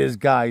believe it is,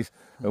 guys.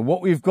 And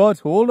what we've got,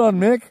 hold on,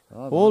 Mick.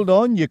 Hold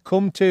on, you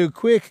come too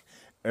quick.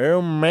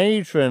 Oh,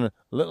 matron,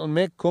 little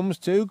Mick comes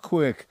too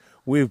quick.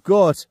 We've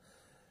got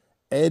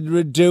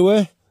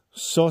Edredua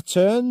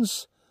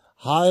Sauternes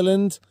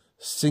Highland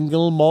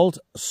Single Malt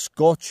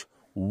Scotch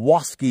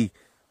Whiskey.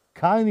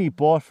 Kindly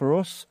bought for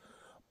us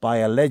by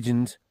a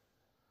legend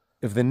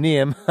of the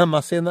name, am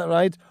I saying that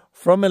right?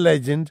 From a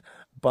legend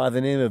by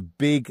the name of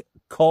Big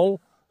Col.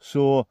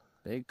 So,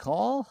 Big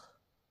call?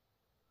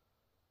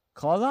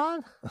 Call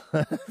on?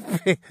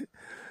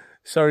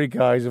 sorry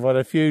guys, we've had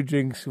a few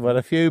drinks, we've had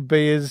a few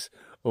beers,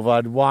 we've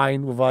had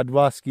wine, we've had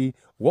whiskey.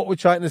 What we're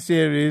trying to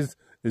say is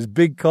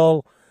Big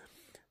Col.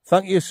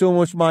 Thank you so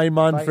much, my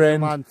man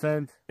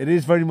friend. It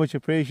is very much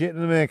appreciated,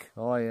 Mick.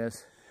 Oh,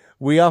 yes.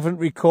 We haven't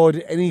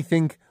recorded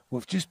anything.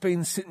 We've just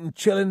been sitting,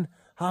 chilling,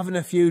 having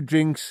a few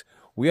drinks.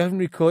 We haven't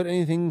recorded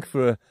anything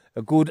for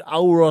a good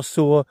hour or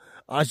so.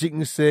 As you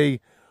can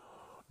see,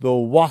 the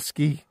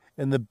whiskey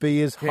and the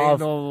beers have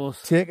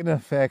taken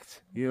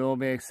effect. You know it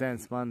makes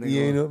sense, man.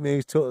 You know it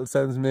makes total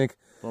sense, Mick.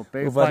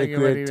 We've had a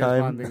great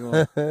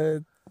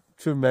time.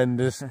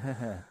 Tremendous.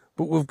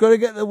 But we've got to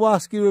get the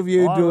whiskey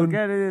review done. We'll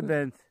get it in,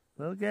 Ben.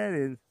 We'll get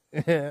in.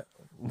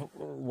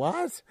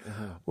 What?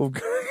 We've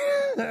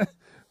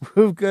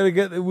got to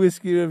get the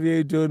whiskey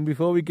review done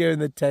before we go in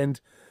the tent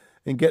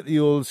and get the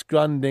old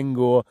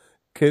Scrandingo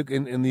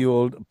cooking in the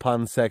old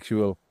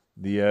pansexual.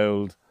 The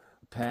old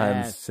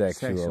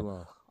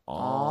pansexual.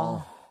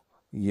 Oh,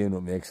 you know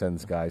it makes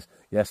sense, guys.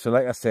 Yes, so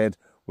like I said,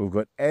 we've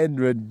got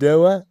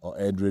Edredua, or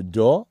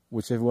Edredor,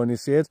 whichever one you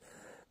say it,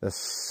 the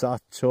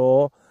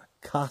Sator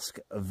cask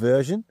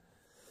version.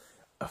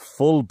 A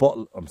full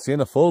bottle. I'm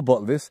saying a full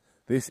bottle of this.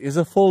 This is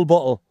a full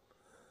bottle.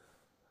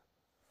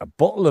 A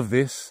bottle of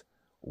this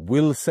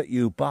will set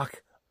you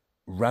back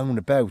round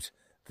about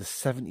the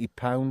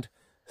 £70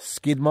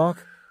 skid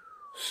mark.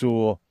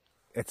 So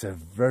it's a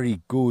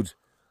very good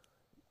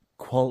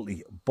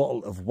quality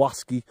bottle of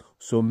whiskey.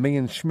 So me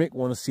and Schmick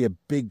want to say a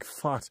big,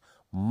 fat,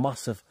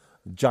 massive,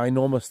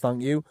 ginormous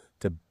thank you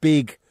to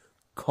Big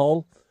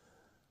Col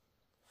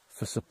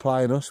for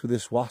supplying us with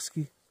this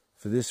whiskey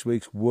for this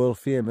week's world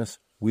famous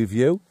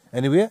review.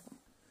 Anyway,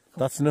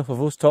 that's enough of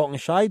us talking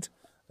shite.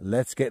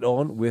 Let's get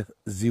on with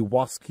the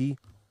whiskey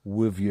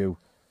review.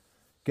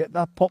 Get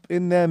that pop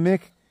in there,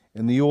 Mick,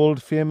 in the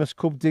old famous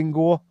Cub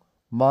Dingo,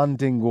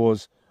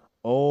 Mandingos.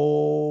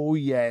 Oh,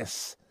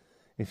 yes.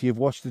 If you've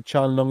watched the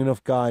channel long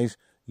enough, guys,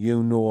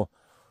 you know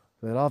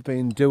that I've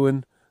been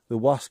doing the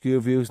whiskey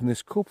reviews in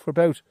this cup for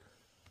about,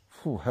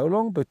 how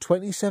long? About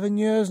 27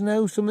 years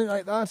now, something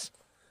like that.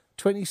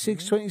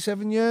 26,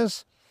 27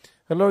 years.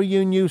 A lot of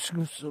you new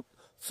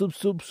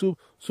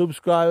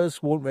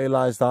subscribers won't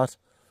realise that,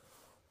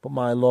 but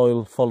my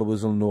loyal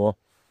followers will know.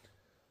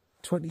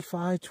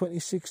 25,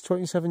 26,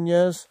 27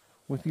 years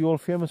with the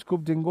old famous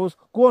Cub Dingoes.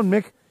 Go on,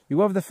 Mick, you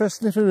have the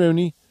first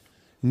snifferoonie,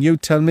 and you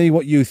tell me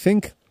what you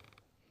think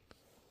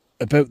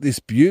about this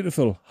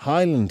beautiful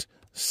Highland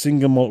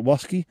single malt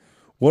whiskey.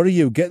 What are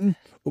you getting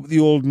up the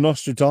old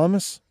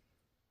Nostradamus?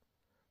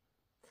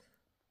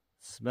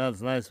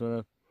 Smells nice,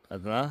 man. I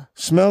don't know.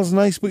 Smells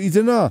nice, but you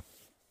don't know.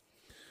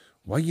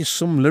 Why, you're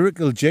some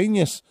lyrical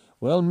genius.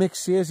 Well, Mick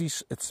says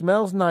it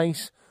smells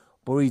nice,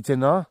 but he don't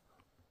know.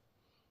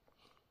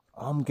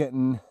 I'm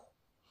getting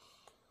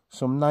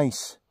some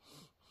nice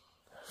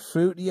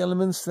fruity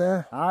elements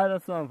there. Aye,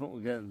 that's not what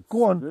we're getting.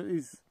 Go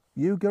on.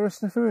 You get a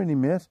snifferoonie,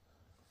 mate.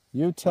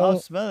 You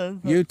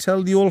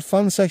tell the old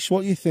fan section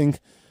what you think.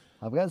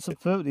 I've got some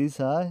fruities,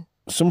 aye.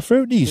 Some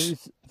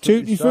fruities.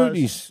 Tutti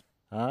fruities.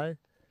 Aye.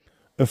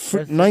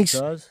 A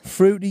nice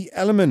fruity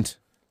element.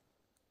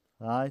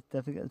 Aye,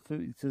 definitely getting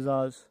fruity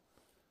scissors.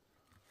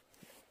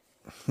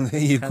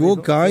 There you go,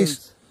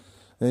 guys.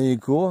 There you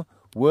go.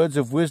 Words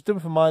of wisdom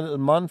from my little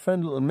man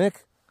friend, little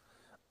Mick.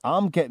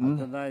 I'm getting... I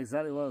don't know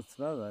exactly what it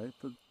smells like,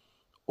 but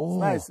it's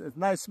nice. It's a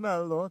nice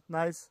smell, though.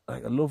 Nice.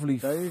 Like a lovely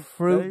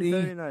fruity...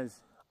 Very nice.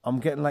 I'm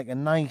getting like a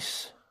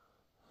nice...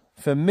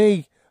 For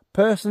me,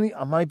 personally,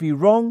 I might be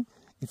wrong.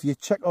 If you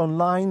check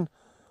online,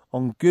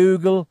 on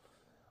Google,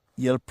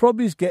 you'll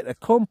probably get a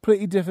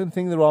completely different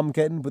thing than I'm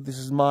getting, but this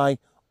is my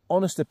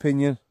honest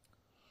opinion.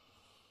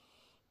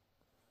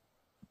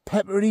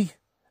 Peppery,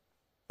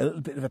 a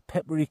little bit of a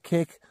peppery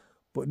kick,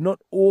 but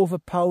not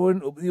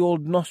overpowering up the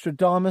old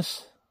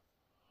Nostradamus.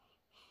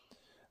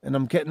 And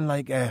I'm getting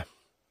like a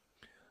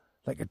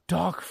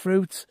dark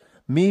fruit,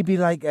 maybe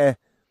like a,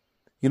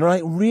 you know,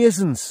 like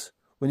raisins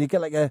when you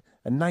get like a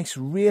nice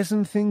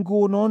raisin thing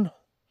going on.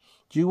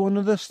 Do you want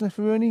another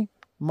snifferoonie?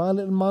 My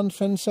little man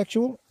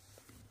sexual?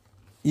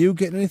 You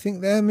getting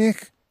anything there,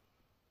 Mick?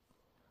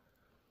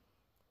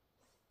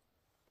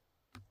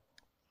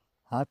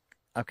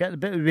 I've got a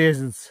bit of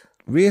raisins.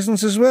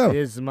 Raisins as well?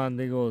 Here's the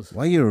mandingos.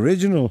 Why, you're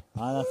original.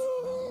 I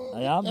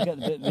am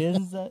getting a bit of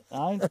raisins.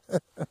 Aye.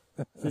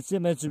 Since you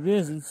mentioned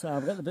raisins,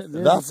 I've got a bit of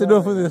raisins. That's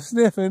enough of the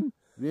sniffing.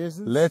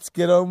 Raisins. Let's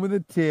get on with the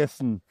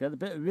tasting. Get a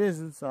bit of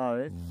raisins,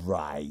 alright.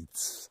 Right.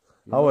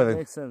 Yeah, How are that they?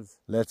 makes sense.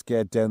 Let's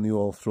get down the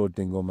old throat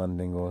dingo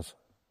mandingos.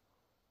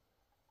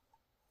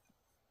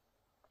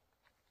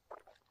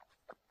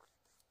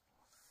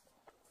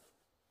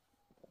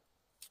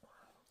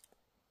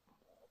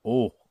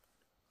 Oh.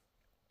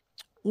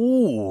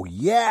 Oh,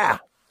 yeah.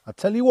 I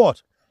tell you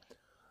what,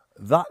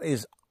 that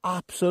is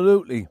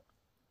absolutely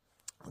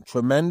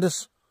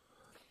tremendous.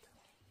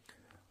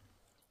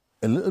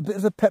 A little bit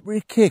of a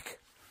peppery kick,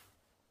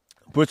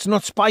 but it's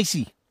not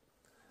spicy.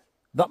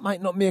 That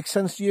might not make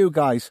sense to you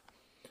guys.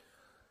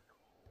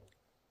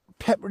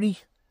 Peppery,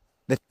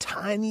 the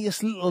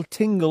tiniest little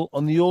tingle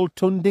on the old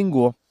tongue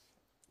dingo,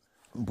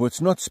 but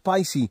it's not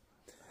spicy,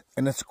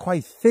 and it's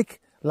quite thick.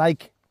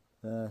 Like,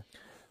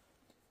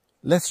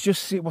 let's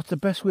just see what the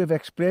best way of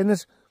explaining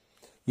it.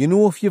 You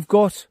know, if you've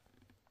got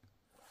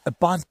a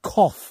bad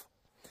cough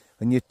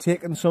and you're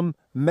taking some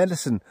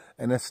medicine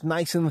and it's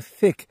nice and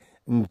thick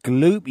and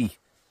gloopy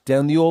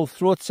down the old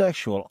throat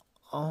sexual,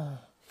 oh,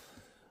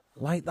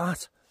 like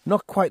that.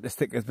 Not quite as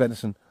thick as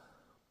medicine,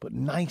 but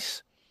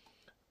nice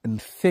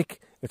and thick.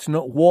 It's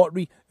not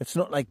watery. It's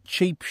not like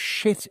cheap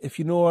shit, if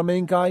you know what I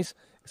mean, guys.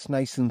 It's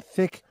nice and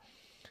thick.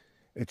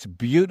 It's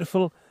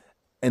beautiful,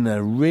 and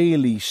a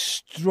really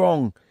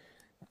strong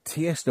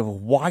taste of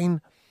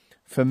wine.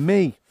 For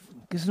me,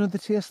 give us another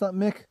taste that,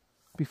 Mick,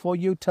 before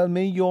you tell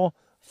me your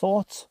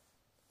thoughts.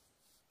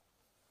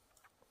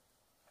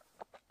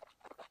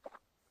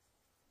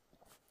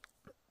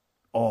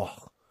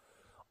 Oh,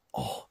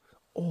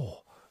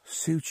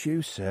 suits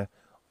you, sir.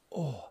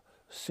 Oh,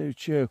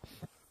 suits you.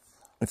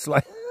 It's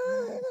like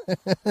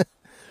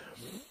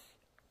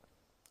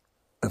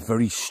a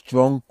very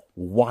strong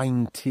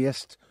wine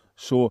taste.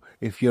 So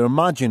if you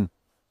imagine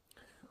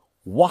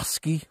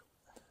whiskey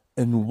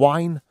and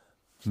wine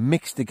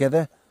mixed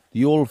together,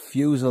 the old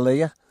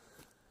fusilier,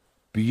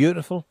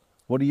 beautiful.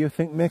 What do you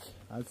think, Mick?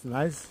 That's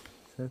nice.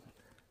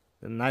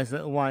 A nice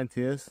little wine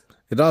taste.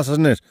 It does,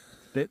 doesn't it?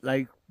 Bit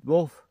like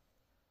rough.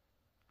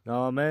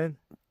 Know what I mean?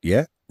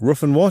 Yeah.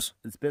 Rough and what?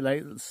 It's a bit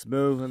like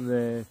smooth and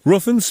the...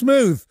 Rough and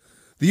smooth.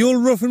 The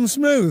old rough and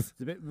smooth.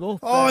 It's a bit rough.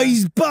 Oh,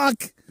 he's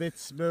back. Bit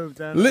smooth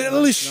down.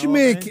 Little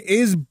Schmick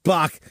is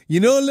back. You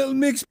know Little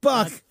Mick's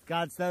back.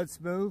 God's down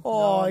smooth.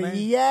 Oh,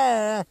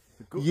 yeah.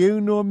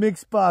 You know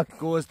Mick's back.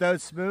 Goes down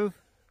smooth.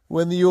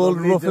 When the old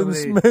Lovely rough and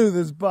doubly. smooth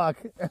is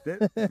back.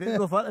 Bit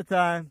rough at the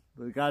time,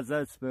 but God's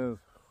down smooth.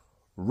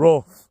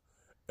 Rough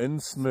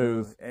and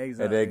smooth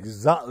Exactly. at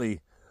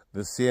exactly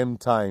the same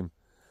time.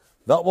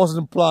 That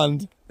wasn't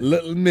planned.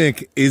 Little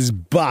Mick is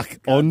back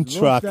on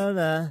track. Down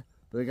there,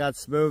 but it got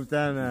smooth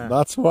down there.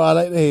 That's what I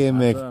like to hear,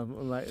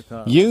 Mick. Like to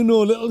talk. You know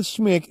Little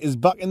Schmick is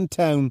back in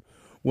town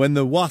when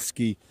the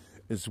whiskey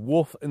is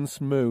rough and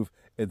smooth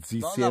at the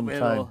Not same that way,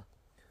 time.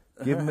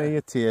 though. Give me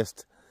a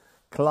taste.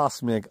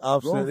 Class, Mick.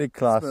 Absolutely Rough,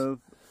 class. smooth.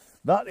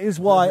 That is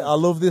why I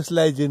love this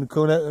legend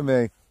coming out of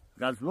me.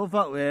 God's rough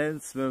that way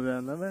and smooth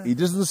down there. He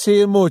doesn't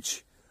say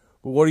much,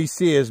 but what he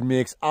says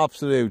makes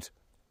absolute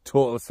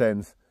total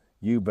sense.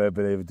 You better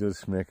believe it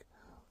does, Schmick.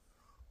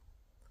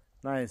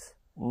 Nice.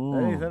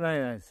 Very, very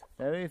nice.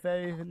 Very,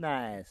 very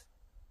nice.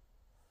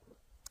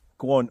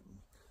 Go on.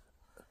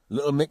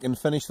 Little Mick can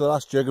finish the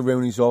last jug of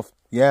Roonies off.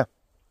 Yeah.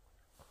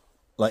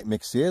 Like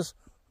Mick says,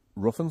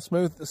 rough and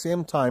smooth at the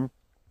same time.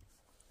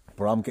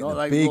 But I'm getting Not a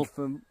like big... rough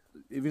and,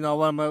 if you know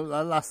what I'm out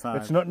last time.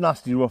 It's not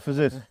nasty rough, is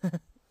it?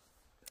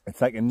 It's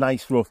like a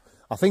nice rough.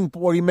 I think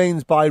what he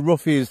means by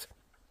rough is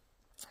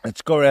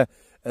it's got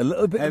a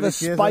little bit of a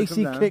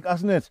spicy kick,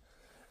 hasn't it?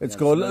 It's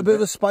got a little bit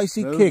of a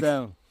spicy kick.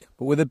 Down.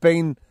 But with it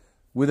being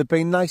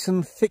nice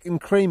and thick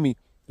and creamy,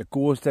 it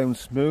goes down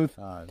smooth.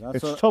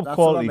 It's top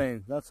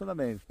quality. That's what I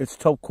mean. It's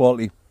top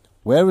quality.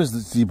 Where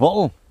is the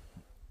bottle?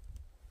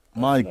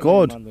 My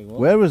God.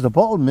 Where is the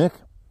bottle, Mick?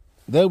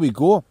 There we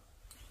go.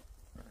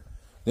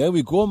 There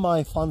we go,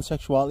 my fan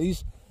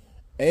sexualities.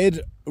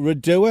 Ed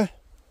Redoer.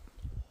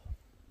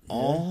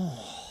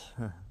 Oh.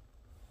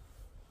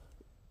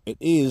 It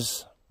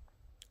is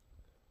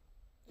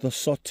the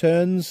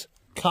Sauternes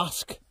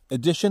Cask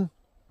Edition.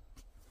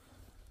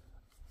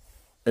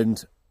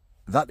 And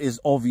that is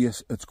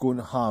obvious. It's going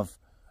to have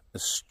a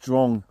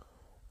strong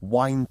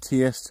wine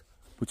taste,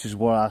 which is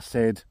what I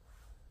said.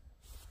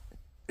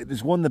 It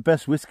is one of the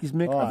best whiskies,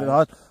 Mick, I've ever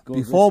had.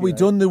 Before we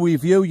done the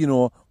review, you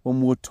know,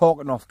 when we were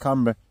talking off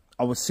camera,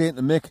 I was saying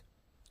to Mick,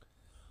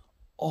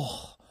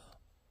 oh,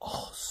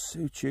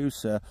 suit you,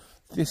 sir.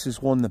 This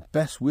is one of the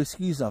best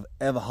whiskies I've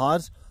ever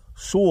had.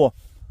 So,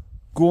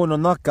 going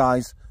on that,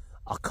 guys,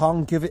 I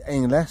can't give it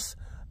any less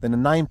than a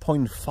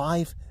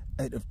 9.5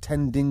 out of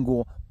 10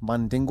 Dingo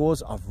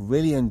Mandingos. I've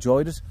really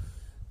enjoyed it.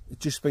 It's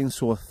just been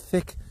so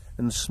thick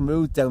and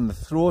smooth down the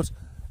throat.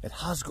 It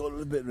has got a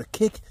little bit of a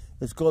kick.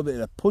 It's got a bit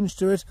of a punch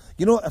to it.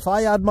 You know, if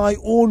I had my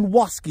own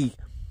wasky,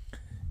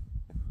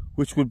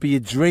 which would be a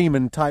dream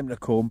in time to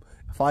come,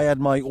 if I had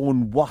my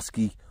own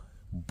wasky,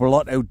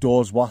 Blot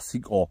Outdoors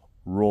wasky, or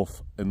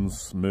rough and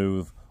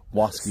smooth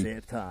wasky.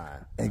 Same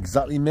time.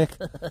 Exactly, Mick.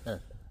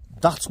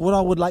 That's what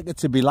I would like it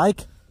to be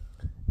like.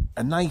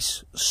 A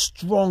nice,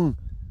 strong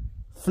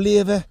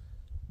flavour,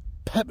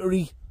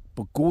 peppery,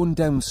 but going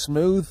down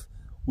smooth,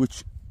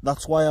 which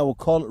that's why I would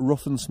call it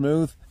rough and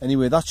smooth.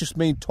 Anyway, that's just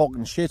me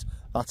talking shit.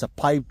 That's a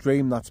pipe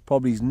dream. That's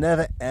probably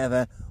never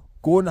ever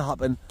going to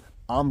happen.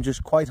 I'm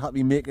just quite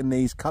happy making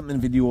these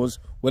camping videos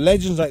with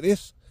legends like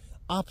this.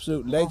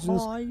 Absolute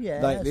legends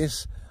like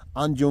this.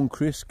 And young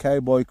Chris,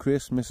 Cowboy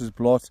Chris, Mrs.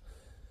 Blot.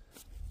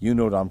 You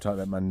know what I'm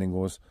talking about,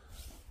 Mandingos.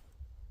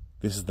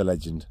 This is the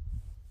legend.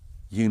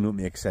 You know it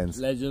makes sense.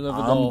 Legend of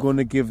the I'm North. going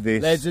to give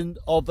this... Legend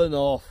of the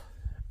North.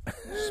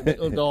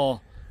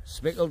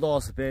 Spickle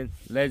dorsal fin.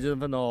 Legend of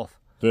the North.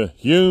 The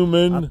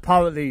human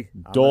Apparently,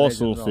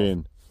 dorsal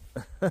fin.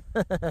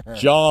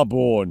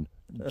 Jawbone.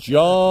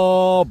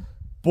 Jawbone.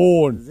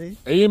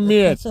 Hey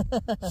mate,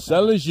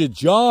 sell us your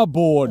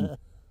jawbone.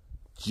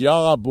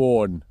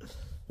 Jawbone.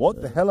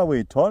 What the hell are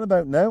we talking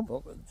about now?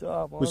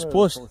 We're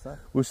supposed to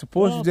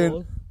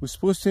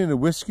do a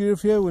whiskey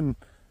review, and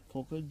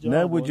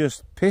now we're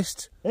just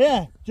pissed.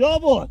 Yeah,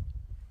 jawbone.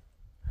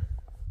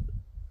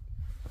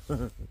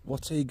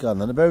 What's he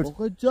gone on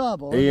about?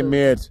 Jawbone. Hey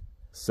mate,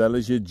 sell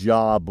us your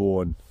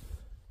jawbone.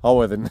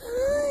 Oh then.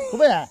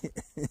 Come here.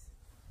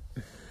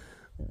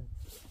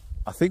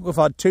 I think we've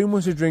had too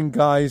much to drink,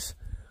 guys.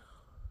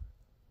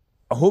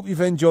 I hope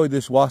you've enjoyed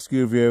this whiskey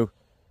review.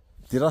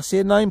 Did I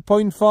say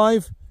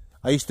 9.5?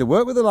 I used to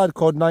work with a lad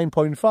called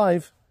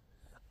 9.5.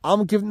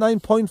 I'm giving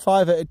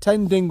 9.5 out of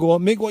 10, Dingo.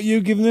 Mick, what are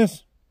you giving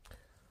this?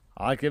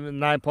 I give it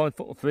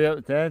 9.3 out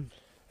of 10.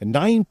 A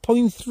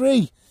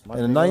 9.3 and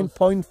a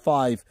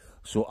 9.5.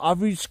 So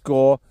average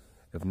score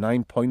of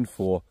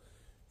 9.4.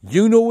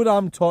 You know what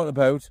I'm talking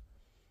about.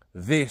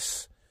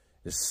 This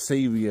is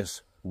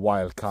serious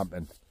wild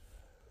camping.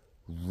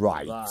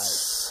 Right.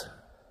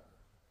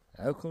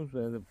 How comes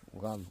when the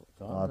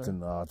I don't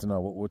know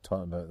what we're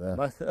talking about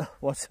there.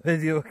 What's the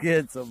video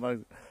again?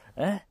 Something.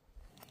 Eh?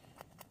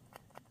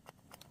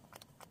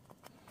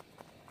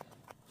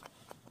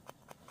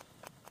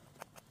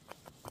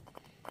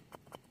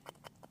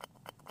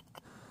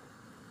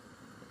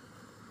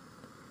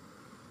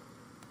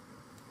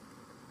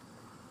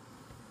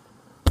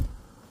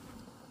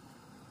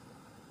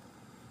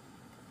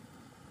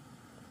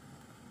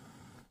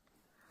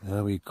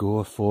 There we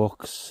go,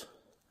 folks.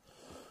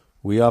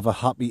 We have a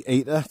happy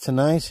eater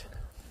tonight.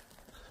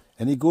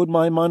 Any good,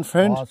 my man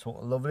friend? Oh, it's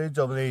lovely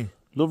jubbly.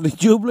 Lovely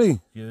jubbly.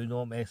 You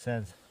know it makes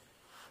sense.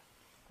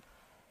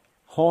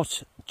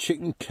 Hot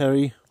chicken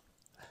curry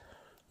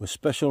with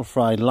special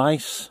fried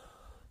lice.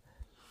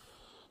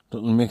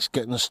 Little mix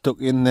getting stuck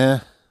in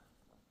there.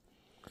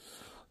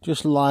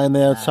 Just lying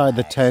there outside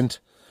the tent.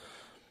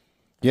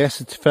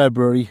 Yes, it's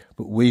February,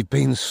 but we've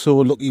been so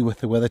lucky with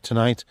the weather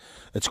tonight.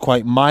 It's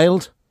quite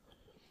mild.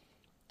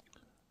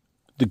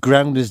 The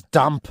ground is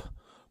damp,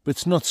 but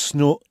it's not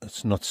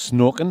it's not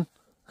snoking.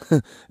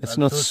 It's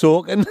not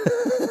soaking.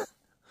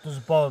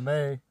 Doesn't bother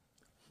me.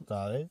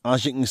 Sorry.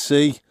 As you can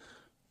see,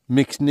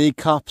 Mick's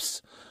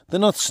kneecaps, they're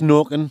not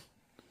snoking.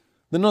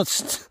 They're not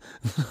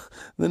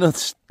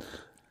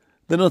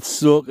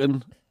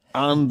soaking,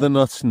 and they're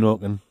not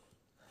snoking.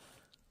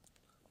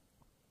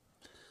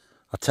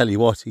 I tell you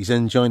what, he's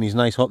enjoying his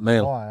nice hot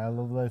meal. Oh, I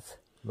love it.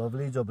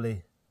 Lovely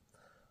jubbly.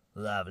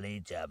 Lovely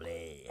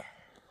jubbly.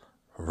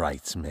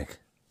 Right, Mick.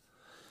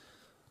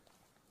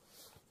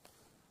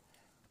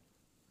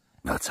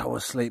 That's our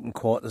sleeping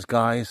quarters,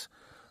 guys,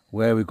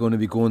 where we're going to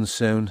be going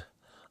soon.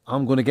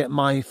 I'm going to get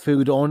my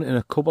food on in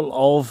a couple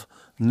of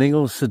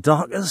Neil's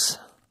Sadakas.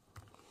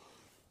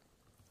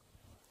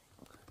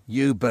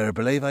 You better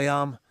believe I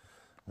am.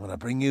 When I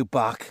bring you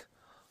back,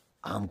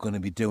 I'm going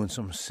to be doing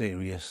some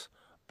serious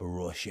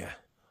Borussia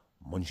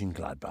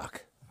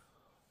Mönchengladbach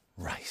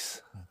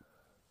rice.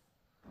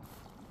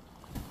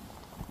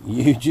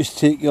 You just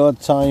take your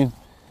time,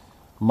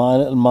 my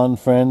little man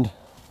friend.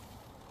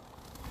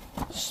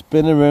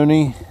 Spin a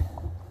rooney.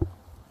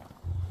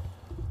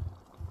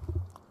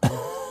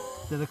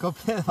 Did I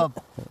complain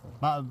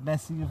about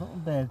messing you up in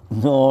bed?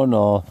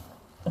 No.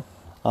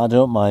 I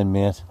don't mind,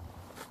 mate.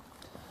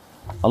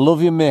 I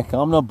love you, Mick.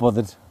 I'm not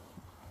bothered.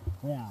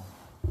 Yeah.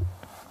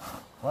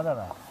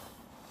 Whatever.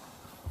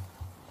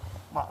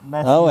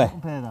 Messing Oh, you up in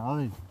bed,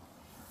 are you?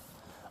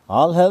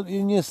 I'll help you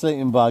in your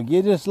sleeping bag.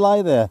 You just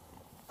lie there.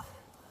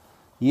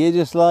 You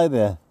just lie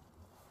there.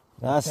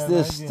 That's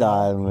the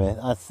style, mate.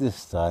 That's the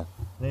style.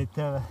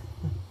 Later.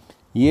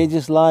 You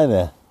just lie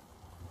there.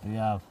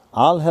 Yeah.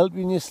 I'll help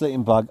you in your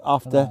sleeping bag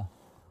after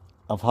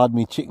I've had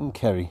me chicken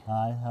curry.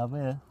 Aye, I'm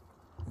here.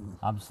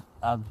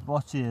 I'm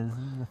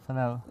watching for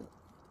now.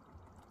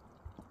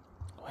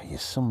 Well, you're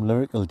some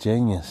lyrical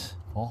genius.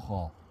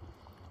 Oh.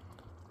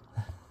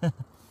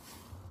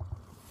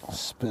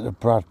 Spit of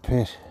Brad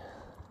Pitt.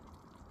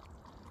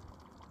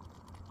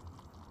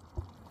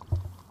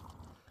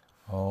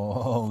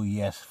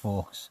 yes,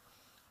 folks.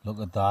 Look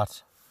at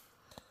that.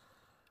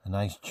 A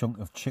nice chunk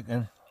of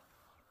chicken.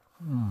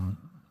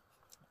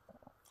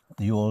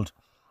 The old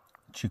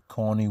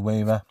chicorny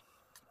waver.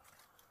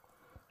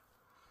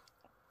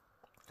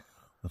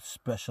 With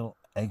special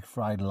egg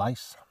fried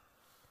lice.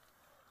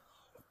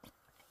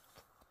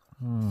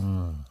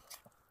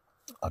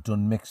 I've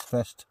done Mixed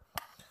Fest.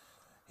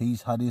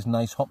 He's had his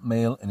nice hot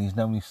meal and he's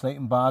now in his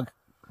sleeping bag.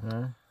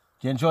 Yeah.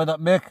 Do you enjoy that,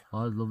 Mick?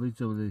 Oh, lovely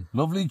jubbly.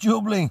 Lovely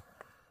jubbly.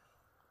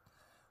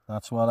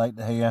 That's what I like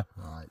to hear.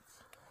 Right.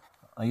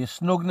 Are you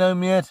snug now,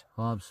 mate?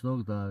 Oh, I'm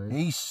snug there. Eh?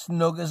 He's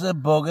snug as a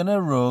bug in a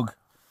rug.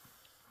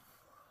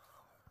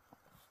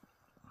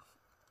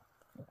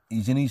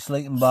 He's in his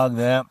sleeping bag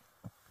there.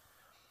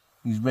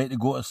 He's ready to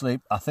go to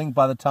sleep. I think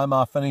by the time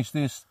I finish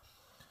this,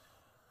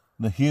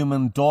 the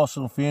human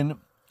dorsal fin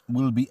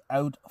will be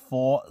out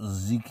for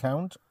the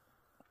count.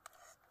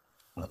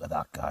 Look at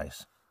that,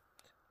 guys.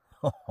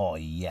 Oh,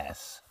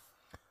 yes.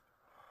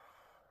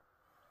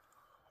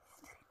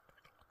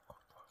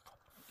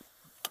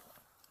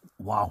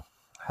 Wow.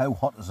 How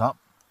hot is that?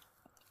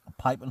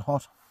 Piping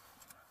hot.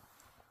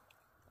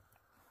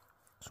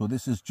 So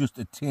this is just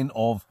a tin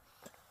of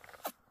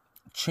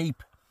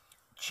cheap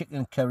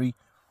chicken curry.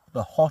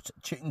 The hot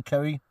chicken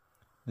curry.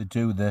 They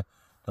do the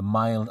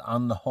mild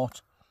and the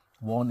hot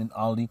one in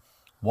Aldi.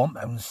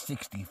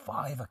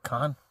 £1.65 a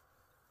can.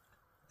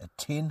 A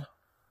tin.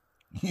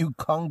 You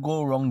can't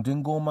go wrong,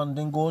 dingo man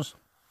dingoes.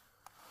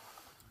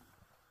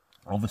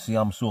 Obviously,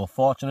 I'm so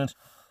fortunate.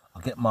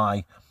 I get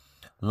my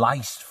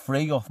lice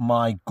free off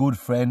my good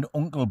friend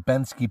Uncle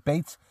Bensky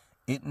Bates,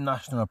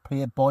 international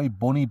playboy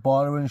bunny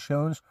boiler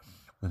insurance,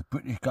 with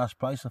British gas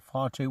prices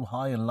far too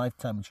high and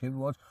lifetime achievement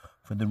awards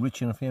for the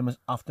rich and famous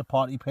after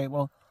party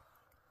people.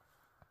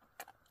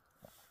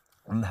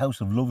 And the House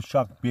of Love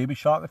Shark Baby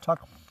Shark Attack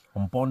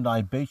on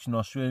Bondi Beach in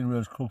Australian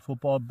Rules Club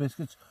football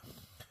biscuits.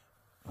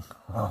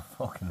 Oh,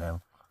 fucking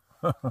hell.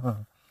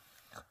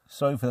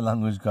 Sorry for the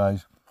language,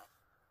 guys.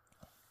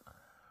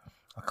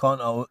 I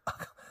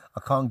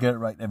can't get it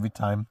right every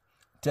time.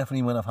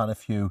 Definitely when I've had a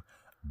few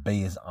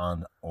beers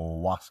and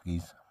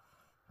whiskies.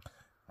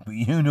 But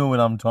you know what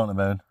I'm talking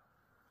about.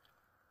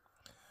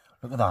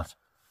 Look at that.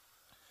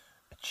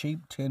 A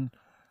cheap tin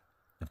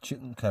of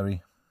chicken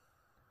curry.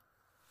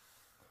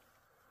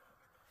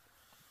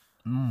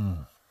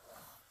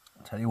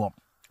 Tell you what,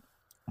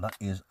 that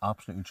is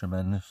absolutely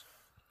tremendous.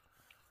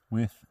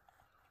 With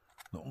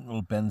the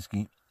Uncle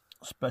Bensky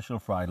special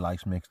fried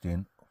lice mixed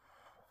in.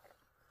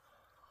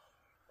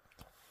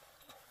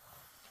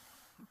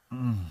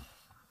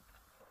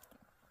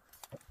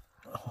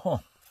 Oh,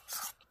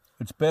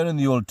 it's better than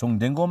the old tongue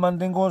dingo man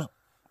dingoes.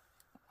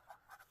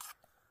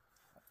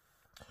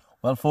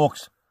 Well,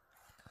 folks,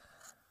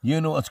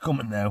 you know what's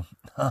coming now.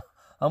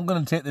 I'm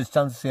going to take this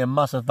chance to say a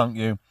massive thank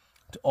you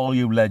to all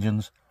you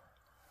legends.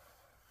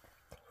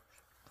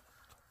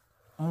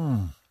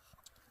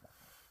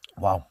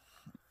 Wow.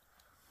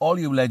 All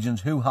you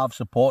legends who have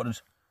supported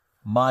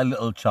my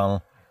little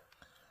channel,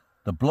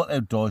 the Blot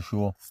Outdoor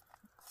Show,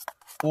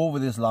 over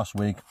this last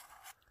week.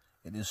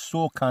 It is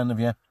so kind of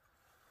you. I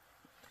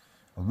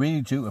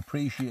really do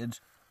appreciate it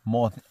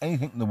more than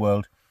anything in the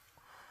world.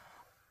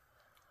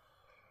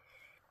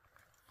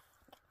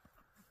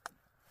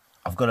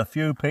 I've got a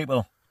few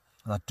people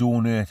that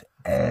donate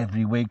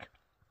every week,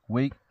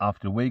 week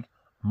after week,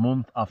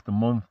 month after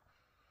month.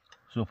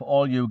 So for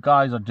all you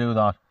guys that do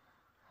that,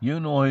 you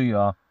know who you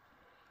are.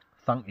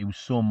 Thank you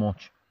so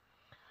much.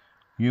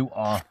 You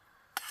are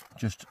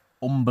just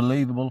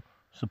unbelievable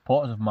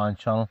supporters of my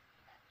channel.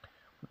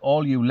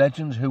 All you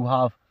legends who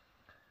have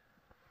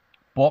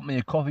bought me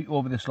a coffee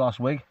over this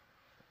last week,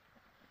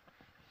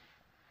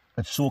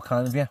 it's so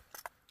kind of you.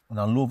 And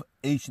I love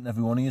each and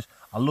every one of you.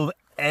 I love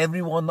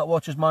everyone that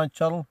watches my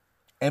channel.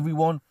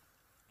 Everyone,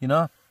 you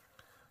know.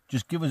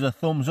 Just give us a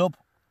thumbs up.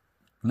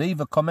 Leave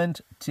a comment.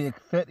 Take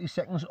 30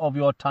 seconds of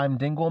your time,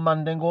 dingo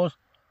man dingoes,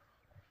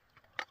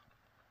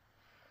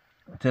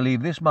 to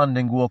leave this man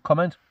dingo a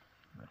comment.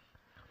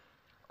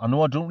 I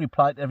know I don't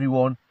reply to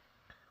everyone,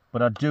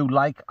 but I do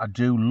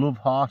love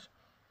heart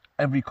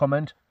every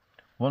comment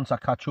once I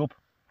catch up,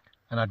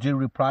 and I do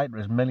reply to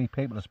as many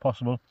people as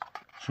possible.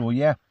 So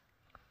yeah,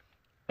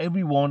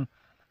 everyone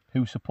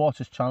who supports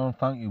this channel,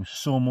 thank you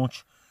so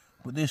much.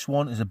 But this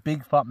one is a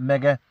big fat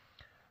mega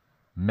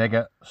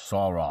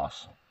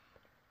sauros.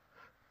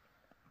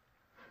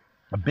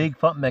 A big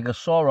fat mega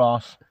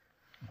sauros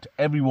to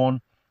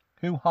everyone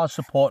who has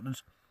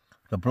supported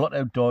the Blot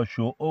Outdoor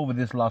Show over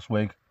this last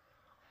week.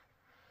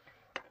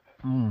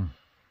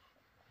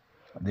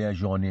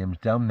 There's your names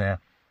down there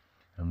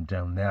and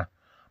down there.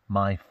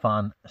 My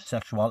fan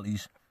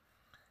sexualities.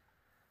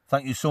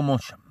 Thank you so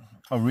much.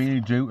 I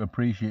really do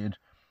appreciate it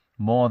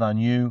more than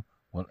you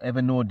will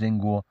ever know.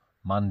 Dingo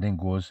man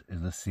dingoes,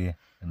 as they say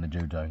in the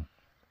down.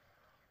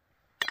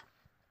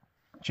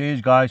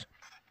 Cheers, guys.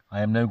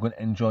 I am now going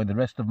to enjoy the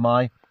rest of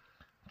my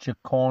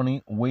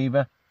chicorny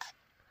waver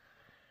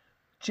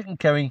chicken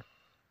curry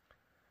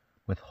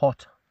with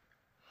hot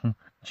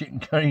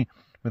chicken curry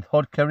with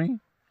hot curry.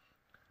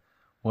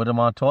 What am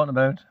I talking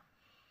about?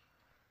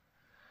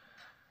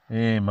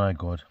 Hey my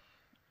God.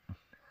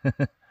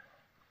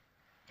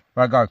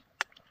 Right guys,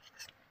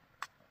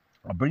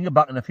 I'll bring you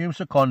back in a few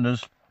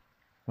seconds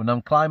when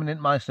I'm climbing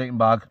into my sleeping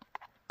bag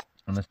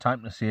and it's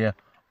time to say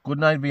good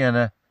night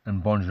Vienna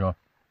and bonjour.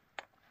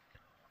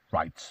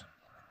 Right.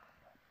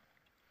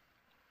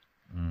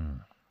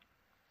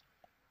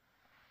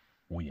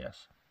 Oh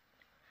yes.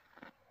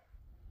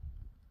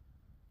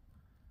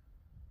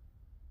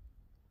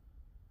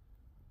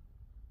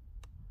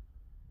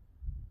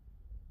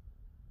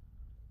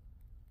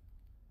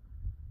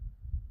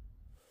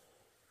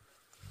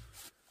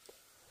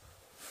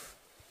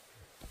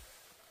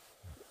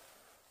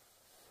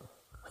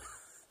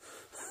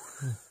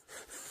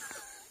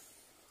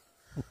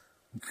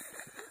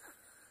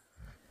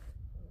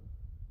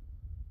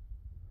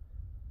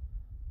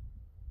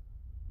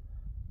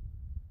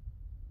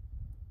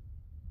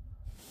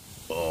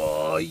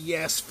 Oh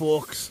yes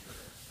folks,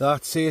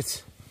 that's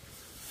it.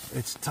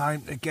 It's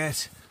time to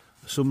get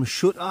some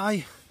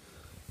shut-eye.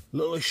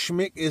 Little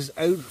Schmick is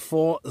out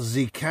for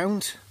the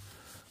count.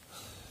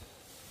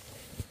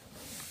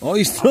 Oh,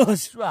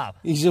 he's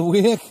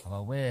awake. I'm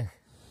awake.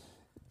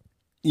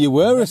 You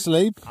were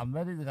asleep. I'm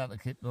ready to get the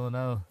kit though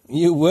now.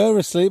 You were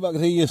asleep. I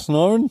could hear you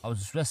snoring. I was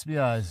just resting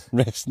my eyes.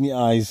 Resting your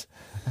eyes.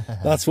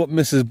 That's what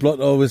Mrs.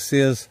 Blott always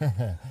says.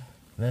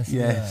 Resting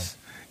my eyes.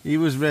 He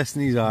was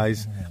resting his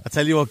eyes. I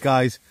tell you what,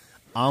 guys,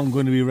 I'm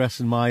going to be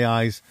resting my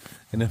eyes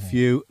in a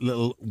few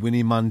little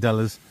Winnie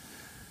Mandelas.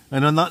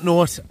 And on that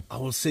note, I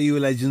will see you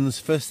legends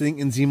first thing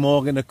in the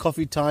morning at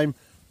coffee time.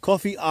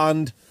 Coffee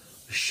and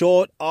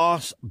short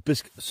arse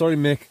biscuit. Sorry,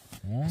 Mick.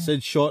 I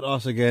said short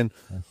arse again.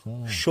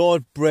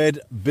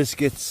 Shortbread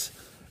biscuits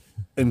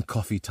and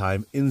coffee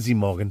time in the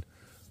morning.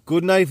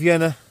 Good night,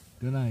 Vienna.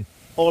 Good night.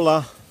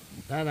 Hola.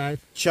 Night night.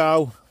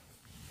 Ciao.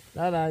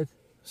 Night night.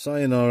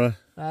 Sayonara.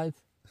 Night.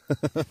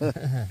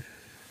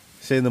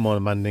 See you in the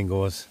morning,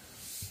 Mandingos.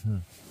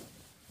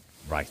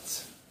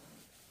 Right.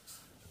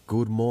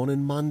 Good morning,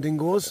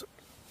 Mandingos.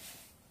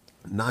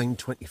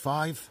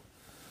 9:25.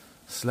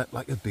 Slept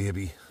like a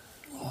baby.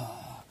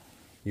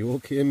 You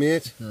okay,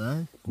 mate?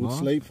 Yeah. Good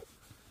sleep?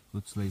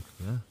 Good sleep,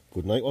 yeah.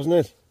 Good night, wasn't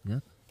it? Yeah.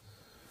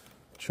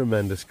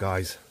 Tremendous,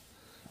 guys.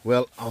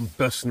 Well, I'm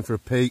bursting for a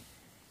pee.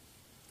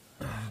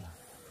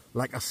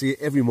 Like I say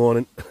every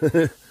morning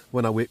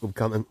when I wake up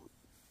camping.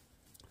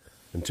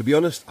 And to be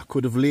honest, I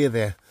could have lay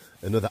there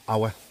another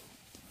hour.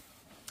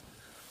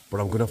 But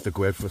I'm going to have to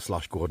go out for a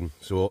slash Gordon.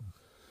 So,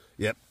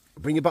 yep.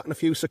 Bring you back in a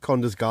few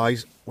seconds,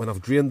 guys, when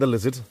I've drained the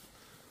lizard.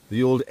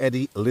 The old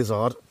Eddie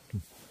Lizard.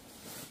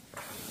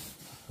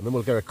 And then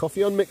we'll get a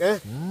coffee on, Mick, eh?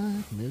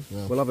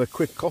 Yeah, We'll have a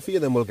quick coffee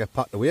and then we'll get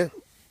packed away.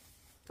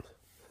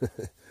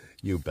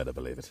 You better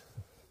believe it.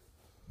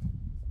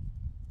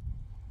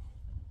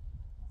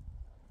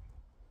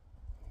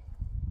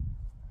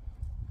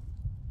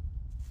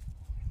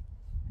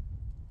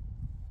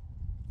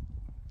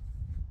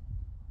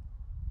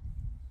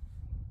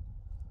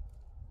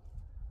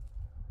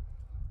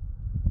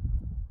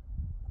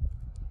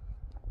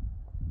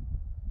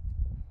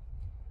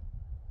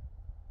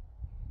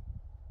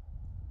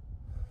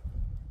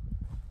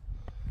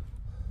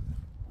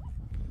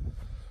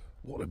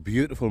 What a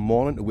beautiful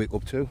morning to wake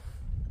up to.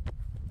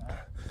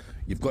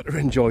 You've got to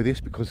enjoy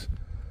this because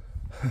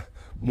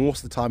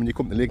most of the time when you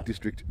come to the Lake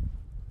District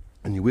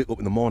and you wake up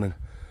in the morning,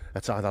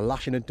 it's either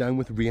lashing it down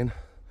with rain,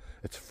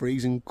 it's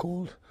freezing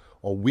cold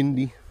or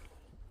windy.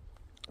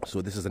 So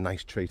this is a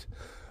nice treat.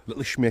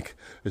 Little Schmick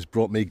has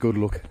brought me good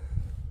luck.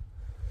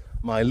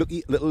 My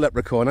lucky little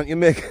leprechaun, aren't you,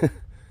 Mick?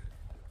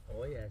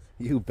 Oh yes.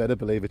 You better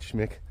believe it,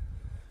 Schmick.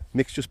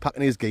 Mick's just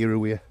packing his gear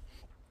away.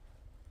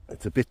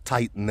 It's a bit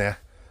tight in there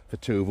for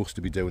two of us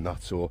to be doing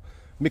that, so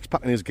Mick's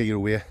packing his gear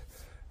away,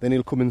 then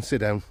he'll come and sit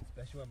down.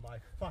 Especially when my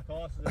fat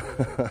arse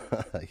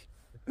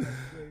is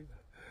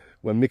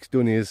When Mick's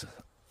done his,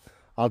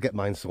 I'll get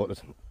mine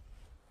sorted.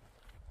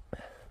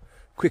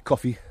 Quick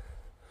coffee,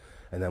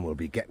 and then we'll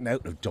be getting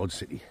out of Dodge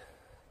City.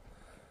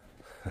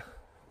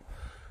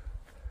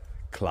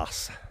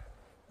 Class.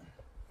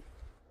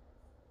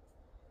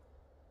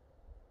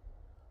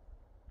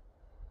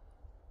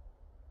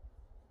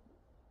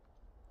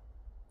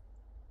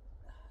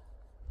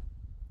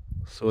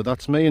 So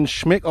that's me and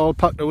Schmick all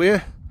packed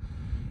away.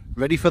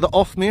 Ready for the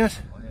off,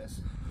 mate? Oh,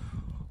 yes.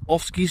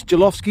 Offskis,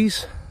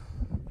 Jalofskis.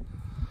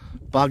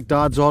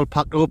 Baghdad's all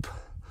packed up.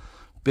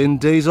 Bin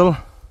diesel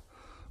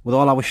with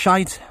all our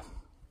shite.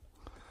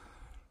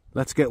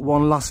 Let's get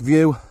one last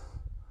view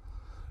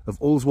of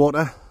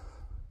Ullswater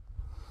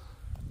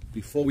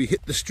before we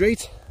hit the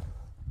street.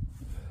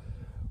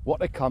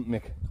 What a camp,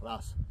 Mick.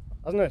 Class.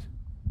 Hasn't it?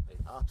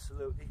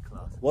 Absolutely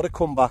class. What a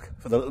comeback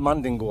for the little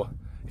Mandingo.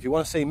 If you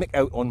want to see Mick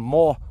out on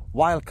more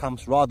wild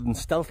camps rather than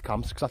stealth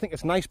camps, because I think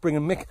it's nice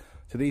bringing Mick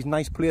to these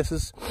nice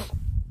places,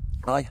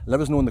 aye, let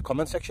us know in the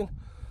comment section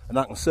and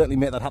I can certainly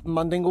make that happen,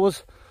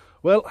 Mandingos.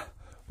 Well,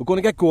 we're going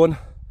to get going.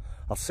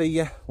 I'll see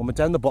you when we're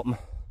down the bottom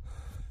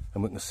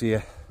and we can see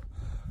you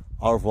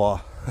au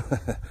revoir.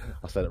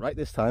 I said it right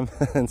this time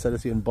instead of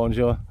saying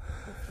bonjour.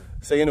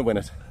 See you in a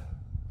minute.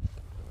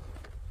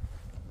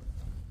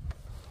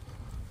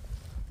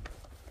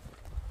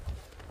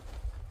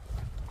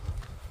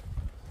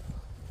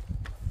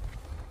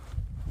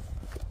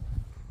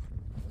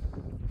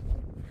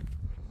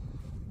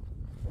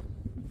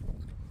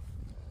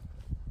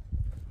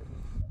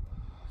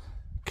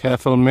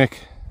 Careful, Mick.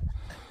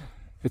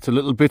 It's a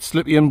little bit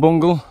slippy and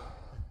bungle.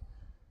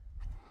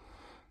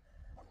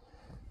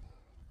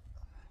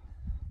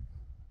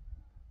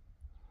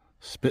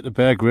 Spit the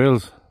Bear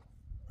Grylls.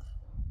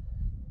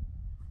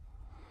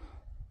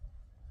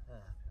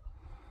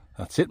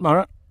 That's it,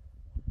 Mara.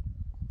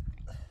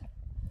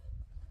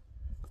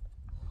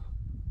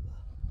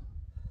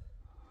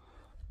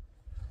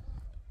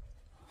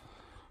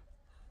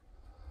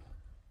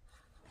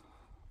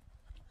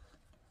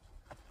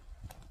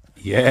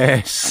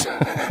 Yes.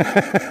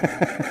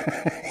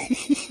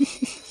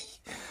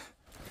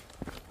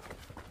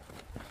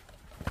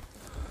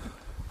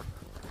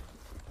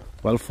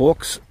 Well,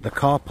 folks, the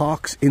car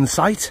park's in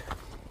sight.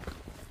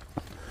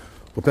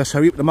 We'll best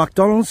hurry up to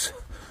McDonald's,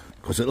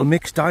 because little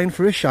Mick's dying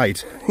for a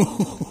shite.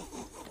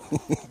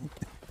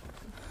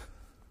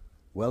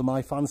 Well,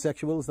 my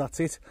fansexuals,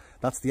 that's it.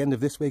 That's the end of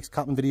this week's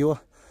camping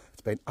video.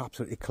 It's been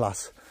absolutely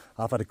class.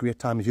 I've had a great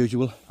time as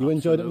usual. You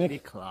enjoyed it,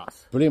 Mick?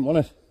 Class. Brilliant,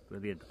 wasn't it?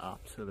 Brilliant,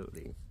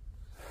 absolutely.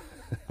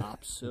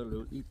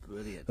 Absolutely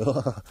brilliant.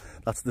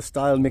 That's the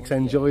style. Mick's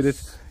enjoyed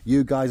it.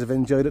 You guys have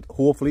enjoyed it,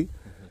 hopefully.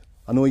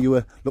 I know you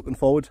were looking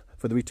forward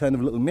for the return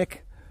of little Mick,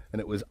 and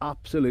it was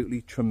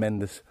absolutely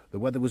tremendous. The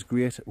weather was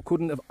great. We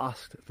couldn't have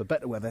asked for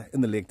better weather in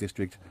the Lake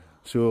District.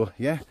 So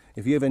yeah,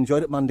 if you've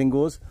enjoyed it,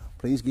 Mandingos,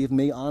 please give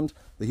me and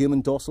the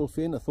human dorsal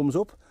fin a thumbs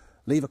up.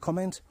 Leave a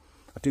comment.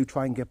 I do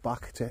try and get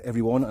back to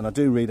everyone, and I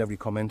do read every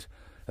comment.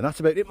 And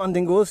that's about it,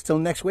 Mandingos, till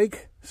next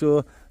week.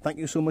 So thank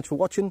you so much for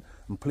watching,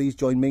 and please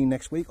join me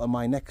next week on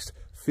my next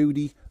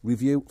foodie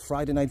review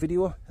Friday night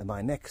video and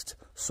my next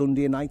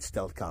Sunday night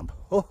stealth camp.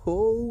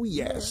 Oh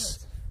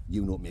yes.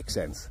 You know it makes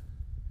sense.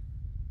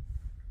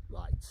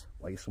 Right.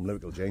 Why, you're some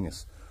lyrical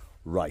genius.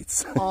 Right.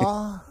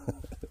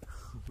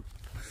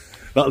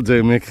 That'll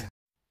do, Mick.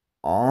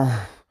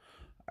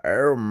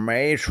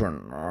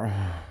 Matron.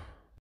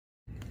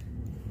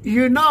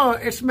 You know,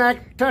 it's my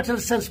turtle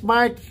sense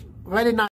might very nice.